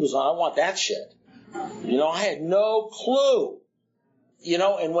drug he was on, I want that shit. You know, I had no clue. You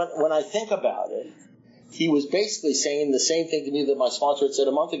know, and when I think about it, he was basically saying the same thing to me that my sponsor had said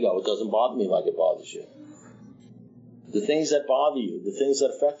a month ago. It doesn't bother me like it bothers you. The things that bother you, the things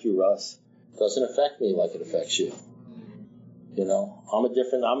that affect you, Russ, doesn't affect me like it affects you. You know, I'm a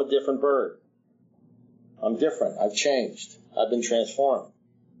different bird. I'm different. I've changed. I've been transformed.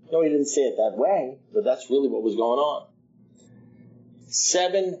 No, he didn't say it that way, but that's really what was going on.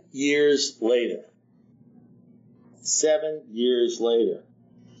 7 years later. 7 years later.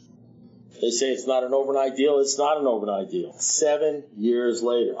 They say it's not an overnight deal. It's not an overnight deal. 7 years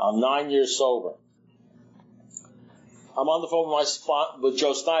later. I'm 9 years sober. I'm on the phone with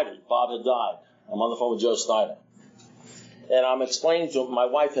Joe Snyder. Bob had died. I'm on the phone with Joe Snyder. And I'm explaining to him my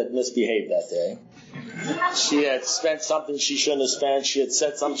wife had misbehaved that day. She had spent something she shouldn't have spent. She had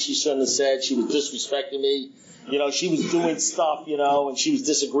said something she shouldn't have said. She was disrespecting me. You know, she was doing stuff, you know, and she was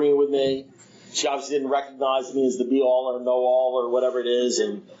disagreeing with me. She obviously didn't recognize me as the be-all or know-all or whatever it is.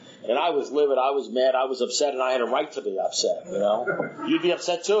 And I was livid. I was mad. I was upset, and I had a right to be upset, you know. You'd be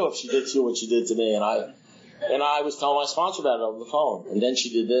upset, too, if she did to you what she did to me. And I was telling my sponsor about it over the phone. And then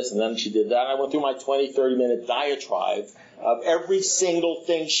she did this, and then she did that. I went through my 20, 30-minute diatribe of every single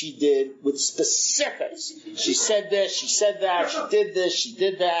thing she did with specifics. She said this, she said that, she did this, she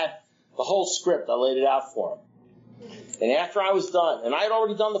did that. The whole script, I laid it out for him. And after I was done, and I had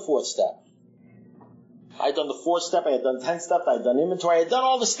already done the 4th step. I had done the 4th step, I had done 10 steps, I had done inventory, I had done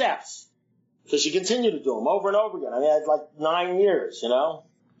all the steps. Because she continued to do them over and over again. I mean, I had like 9 years, you know.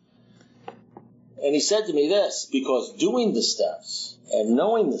 And he said to me this, because doing the steps and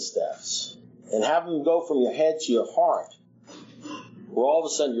knowing the steps and having them go from your head to your heart, where all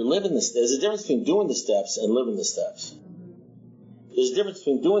of a sudden you're living this, there's a difference between doing the steps and living the steps. There's a difference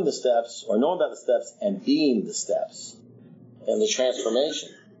between doing the steps or knowing about the steps and being the steps and the transformation,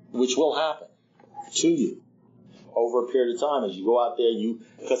 which will happen to you over a period of time as you go out there.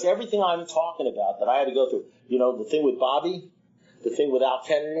 Because everything I'm talking about that I had to go through, you know, the thing with Bobby, the thing with Al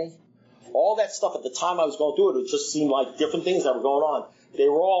Kennedy, all that stuff at the time I was going through it just seemed like different things that were going on. They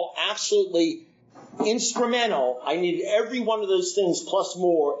were all absolutely instrumental. I needed every one of those things plus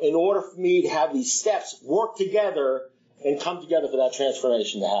more in order for me to have these steps work together and come together for that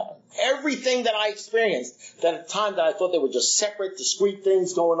transformation to happen. Everything that I experienced that at the time that I thought they were just separate, discrete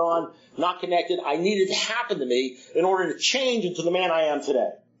things going on, not connected, I needed to happen to me in order to change into the man I am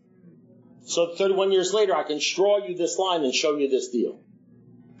today. So 31 years later, I can draw you this line and show you this deal.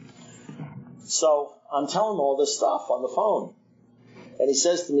 So I'm telling him all this stuff on the phone. And he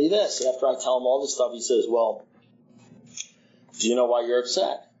says to me this, after I tell him all this stuff, he says, well, do you know why you're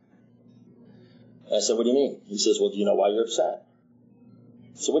upset? And I said, what do you mean? He says, well, do you know why you're upset?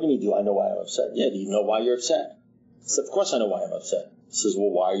 I said, what do you mean, do I know why I'm upset? Yeah, do you know why you're upset? I said, of course I know why I'm upset. He says, well,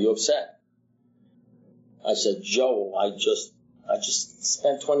 why are you upset? I said, Joe, I just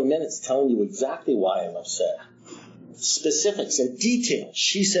spent 20 minutes telling you exactly why I'm upset. Specifics and details.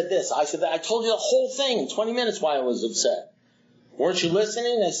 She said this, I said that. I told you the whole thing in 20 minutes why I was upset. Weren't you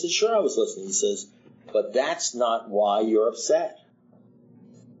listening? I said, sure, I was listening. He says, but that's not why you're upset.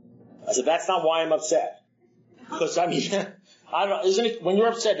 I said, that's not why I'm upset. Because, I mean, I don't, isn't it, when you're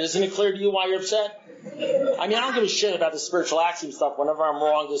upset, isn't it clear to you why you're upset? I mean, I don't give a shit about the spiritual axiom stuff. Whenever I'm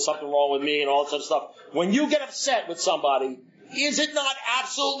wrong, there's something wrong with me and all that sort of stuff. When you get upset with somebody, is it not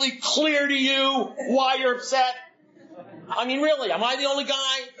absolutely clear to you why you're upset? I mean, really, am I the only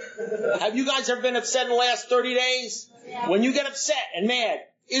guy? Have you guys ever been upset in the last 30 days? Yeah. When you get upset and mad,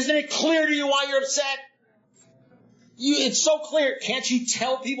 isn't it clear to you why you're upset? It's so clear. Can't you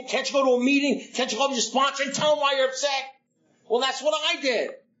tell people? Can't you go to a meeting? Can't you go to your sponsor and tell them why you're upset? Well, that's what I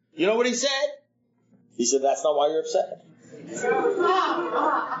did. You know what he said? He said, that's not why you're upset.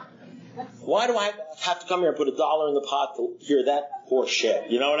 Why do I have to come here and put $1 in the pot to hear that horse shit?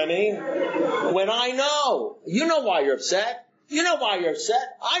 You know what I mean? When I know. You know why you're upset. You know why you're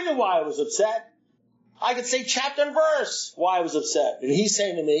upset. I knew why I was upset. I could say chapter and verse why I was upset. And he's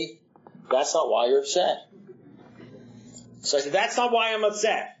saying to me, that's not why you're upset. So I said, that's not why I'm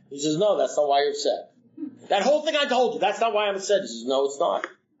upset. He says, no, that's not why you're upset. That whole thing I told you, that's not why I'm upset. He says, no, it's not.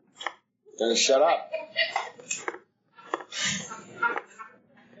 Then shut up.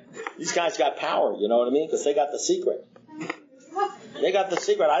 These guys got power, you know what I mean? Because they got the secret. They got the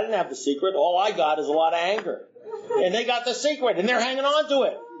secret. I didn't have the secret. All I got is a lot of anger. And they got the secret, and they're hanging on to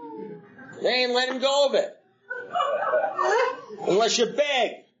it. They ain't letting go of it. Unless you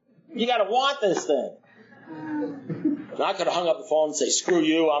beg. You got to want this thing. And I could have hung up the phone and say, screw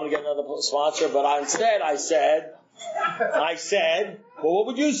you, I'm going to get another sponsor. But instead I said, well, what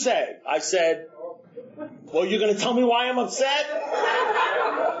would you say? I said, well, you're going to tell me why I'm upset?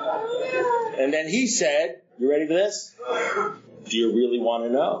 And then he said, you ready for this? Do you really want to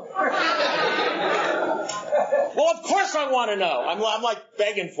know? Well, of course I want to know. I'm like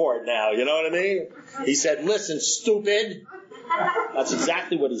begging for it now, you know what I mean? He said, listen, stupid. That's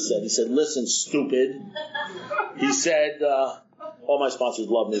exactly what he said. He said, listen, stupid. He said, all my sponsors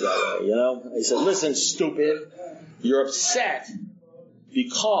love me that way, you know? He said, listen, stupid, you're upset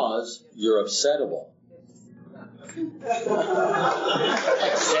because you're upsettable.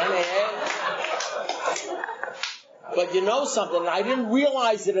 But you know something, I didn't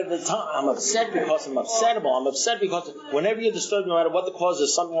realize it at the time. I'm upset because I'm upsettable. I'm upset because whenever you're disturbed, no matter what the cause,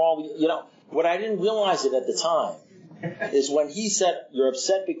 there's something wrong with you. You know, what I didn't realize it at the time is when he said, you're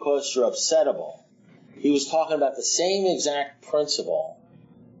upset because you're upsettable, he was talking about the same exact principle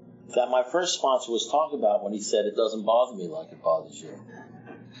that my first sponsor was talking about when he said, it doesn't bother me like it bothers you.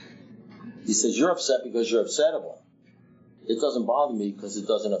 He says, you're upset because you're upsettable. It doesn't bother me because it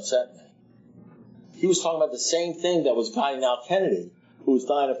doesn't upset me. He was talking about the same thing that was guiding Al Kennedy, who was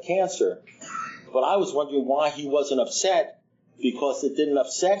dying of cancer. But I was wondering why he wasn't upset, because it didn't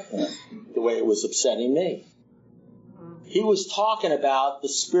upset him the way it was upsetting me. He was talking about the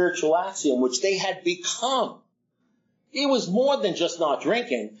spiritual axiom, which they had become. It was more than just not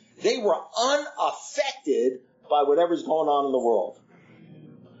drinking. They were unaffected by whatever's going on in the world.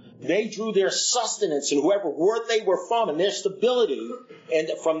 They drew their sustenance and whoever word they were from and their stability and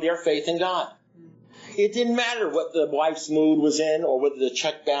from their faith in God. It didn't matter what the wife's mood was in, or whether the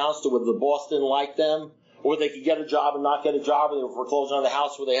check bounced, or whether the boss didn't like them, or whether they could get a job and not get a job, or they were foreclosing on the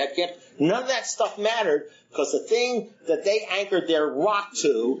house where they had kids. None of that stuff mattered, because the thing that they anchored their rock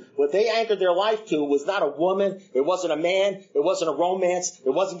to, what they anchored their life to, was not a woman, it wasn't a man, it wasn't a romance, it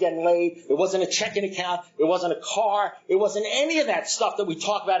wasn't getting laid, it wasn't a checking account, it wasn't a car, it wasn't any of that stuff that we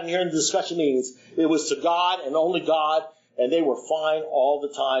talk about in here in the discussion meetings. It was to God and only God, and they were fine all the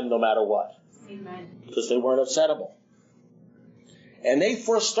time, no matter what. Amen. Because they weren't upsettable. And they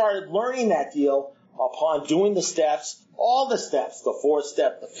first started learning that deal upon doing the steps, all the steps, the 4th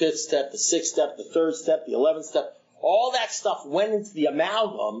step, the 5th step, the 6th step, the 3rd step, the 11th step. All that stuff went into the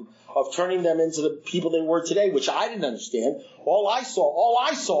amalgam of turning them into the people they were today, which I didn't understand. All I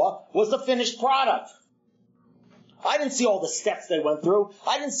saw was the finished product. I didn't see all the steps they went through.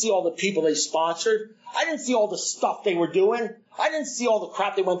 I didn't see all the people they sponsored. I didn't see all the stuff they were doing. I didn't see all the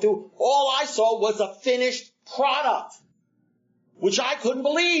crap they went through. All I saw was a finished product, which I couldn't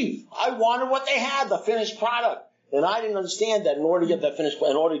believe. I wanted what they had, the finished product. And I didn't understand that in order to get that finished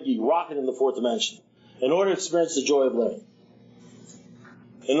product, in order to be rocketed in the 4th dimension, in order to experience the joy of living,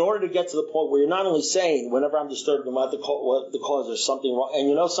 in order to get to the point where you're not only saying, whenever I'm disturbed about the cause, there's something wrong. And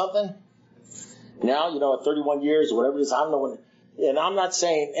you know something? Now, at 31 years or whatever it is, I don't know when. And I'm not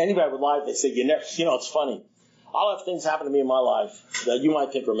saying anybody would lie if they say, it's funny. I'll have things happen to me in my life that you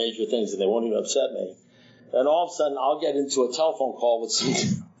might think are major things and they won't even upset me. And all of a sudden, I'll get into a telephone call with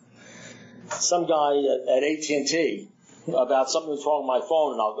some guy at AT&T about something that's wrong with my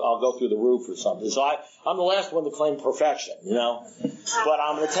phone, and I'll go through the roof or something. So I'm the last one to claim perfection, But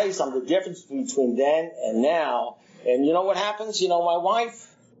I'm going to tell you something. The difference between then and now, and you know what happens? My wife,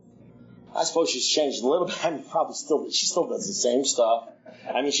 I suppose she's changed a little bit. I mean, she still does the same stuff.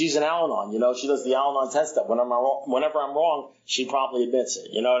 I mean, she's an Al-Anon, She does the Al-Anon 10 step. Whenever I'm wrong, she promptly admits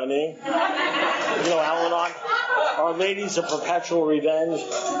it. You know what I mean? Al-Anon, Our Ladies of Perpetual Revenge.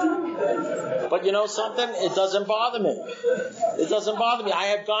 But you know something? It doesn't bother me. It doesn't bother me.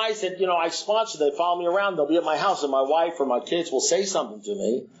 I have guys that, I sponsor, they follow me around. They'll be at my house, and my wife or my kids will say something to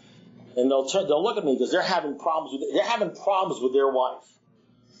me, and they'll look at me because they're having problems with their wife.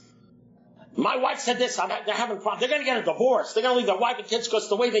 My wife said this. They're having problems. They're going to get a divorce. They're going to leave their wife and kids because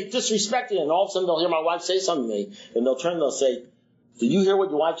the way they disrespected it. And all of a sudden, they'll hear my wife say something to me, and they'll turn and they'll say, "Did you hear what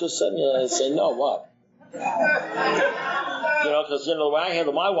your wife just said?" And I say, "No, what?" Because the way I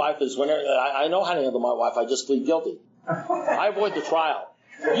handle my wife is whenever I know how to handle my wife, I just plead guilty. I avoid the trial.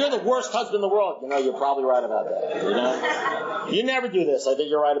 You're the worst husband in the world. You know, you're probably right about that. You know, you never do this. I think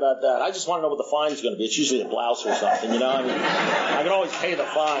you're right about that. I just want to know what the fine's going to be. It's usually a blouse or something. You know, I mean, I can always pay the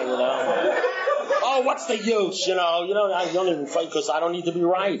fine. You know. Oh, what's the use? You know, I don't even fight because I don't need to be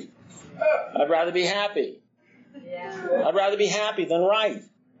right. I'd rather be happy. Yeah. I'd rather be happy than right.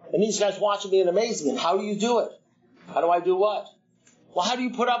 And these guys watching me and amazing me. How do you do it? How do I do what? Well, how do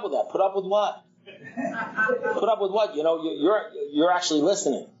you put up with that? Put up with what? Put up with what? You know, you're actually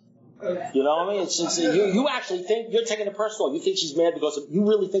listening. You know what I mean? It's you actually think you're taking it personal. You think she's mad you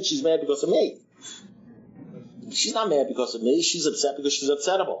really think she's mad because of me. She's not mad because of me. She's upset because she's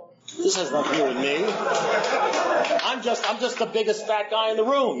upsettable. This has nothing to do with me. I'm just the biggest fat guy in the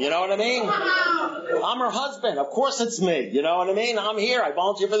room. You know what I mean? I'm her husband. Of course it's me. You know what I mean? I'm here. I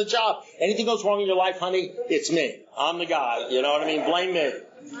volunteer for the job. Anything goes wrong in your life, honey, it's me. I'm the guy. You know what I mean? Blame me.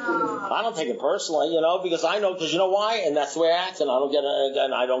 I don't take it personally, you know, because you know why? And that's the way I act, and I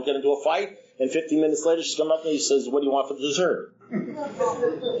don't get into a fight. And 15 minutes later, she's coming up to me and says, "What do you want for dessert?"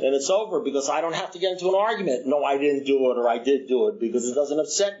 And it's over because I don't have to get into an argument. No, I didn't do it, or I did do it, because it doesn't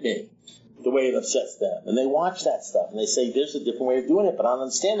upset me the way it upsets them. And they watch that stuff and they say, "There's a different way of doing it," but I don't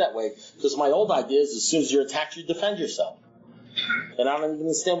understand that way because my old idea is as soon as you're attacked, you defend yourself. And I don't even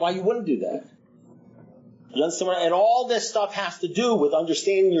understand why you wouldn't do that. You understand? And all this stuff has to do with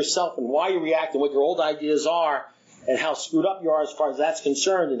understanding yourself and why you react and what your old ideas are and how screwed up you are as far as that's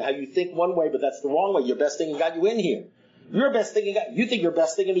concerned and how you think one way, but that's the wrong way. Your best thinking got you in here. You think your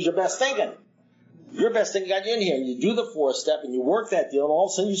best thinking is your best thinking. Your best thinking got you in here. And you do the 4-step and you work that deal and all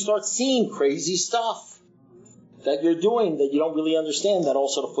of a sudden you start seeing crazy stuff that you're doing that you don't really understand that all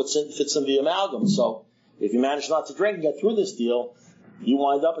sort of fits in the amalgam. So if you manage not to drink and get through this deal, you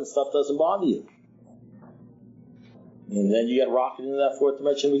wind up and stuff doesn't bother you. And then you get rocketed into that 4th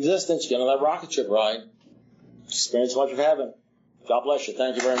dimension of existence. You get on that rocket ship ride. Experience much of heaven. God bless you.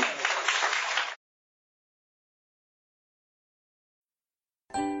 Thank you very much.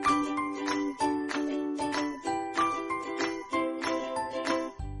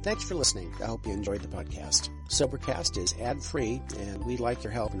 Thanks for listening. I hope you enjoyed the podcast. Sobercast is ad-free, and we'd like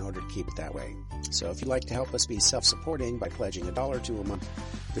your help in order to keep it that way. So if you'd like to help us be self-supporting by pledging $1 or $2 a month,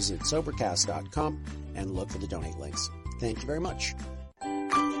 visit Sobercast.com and look for the donate links. Thank you very much.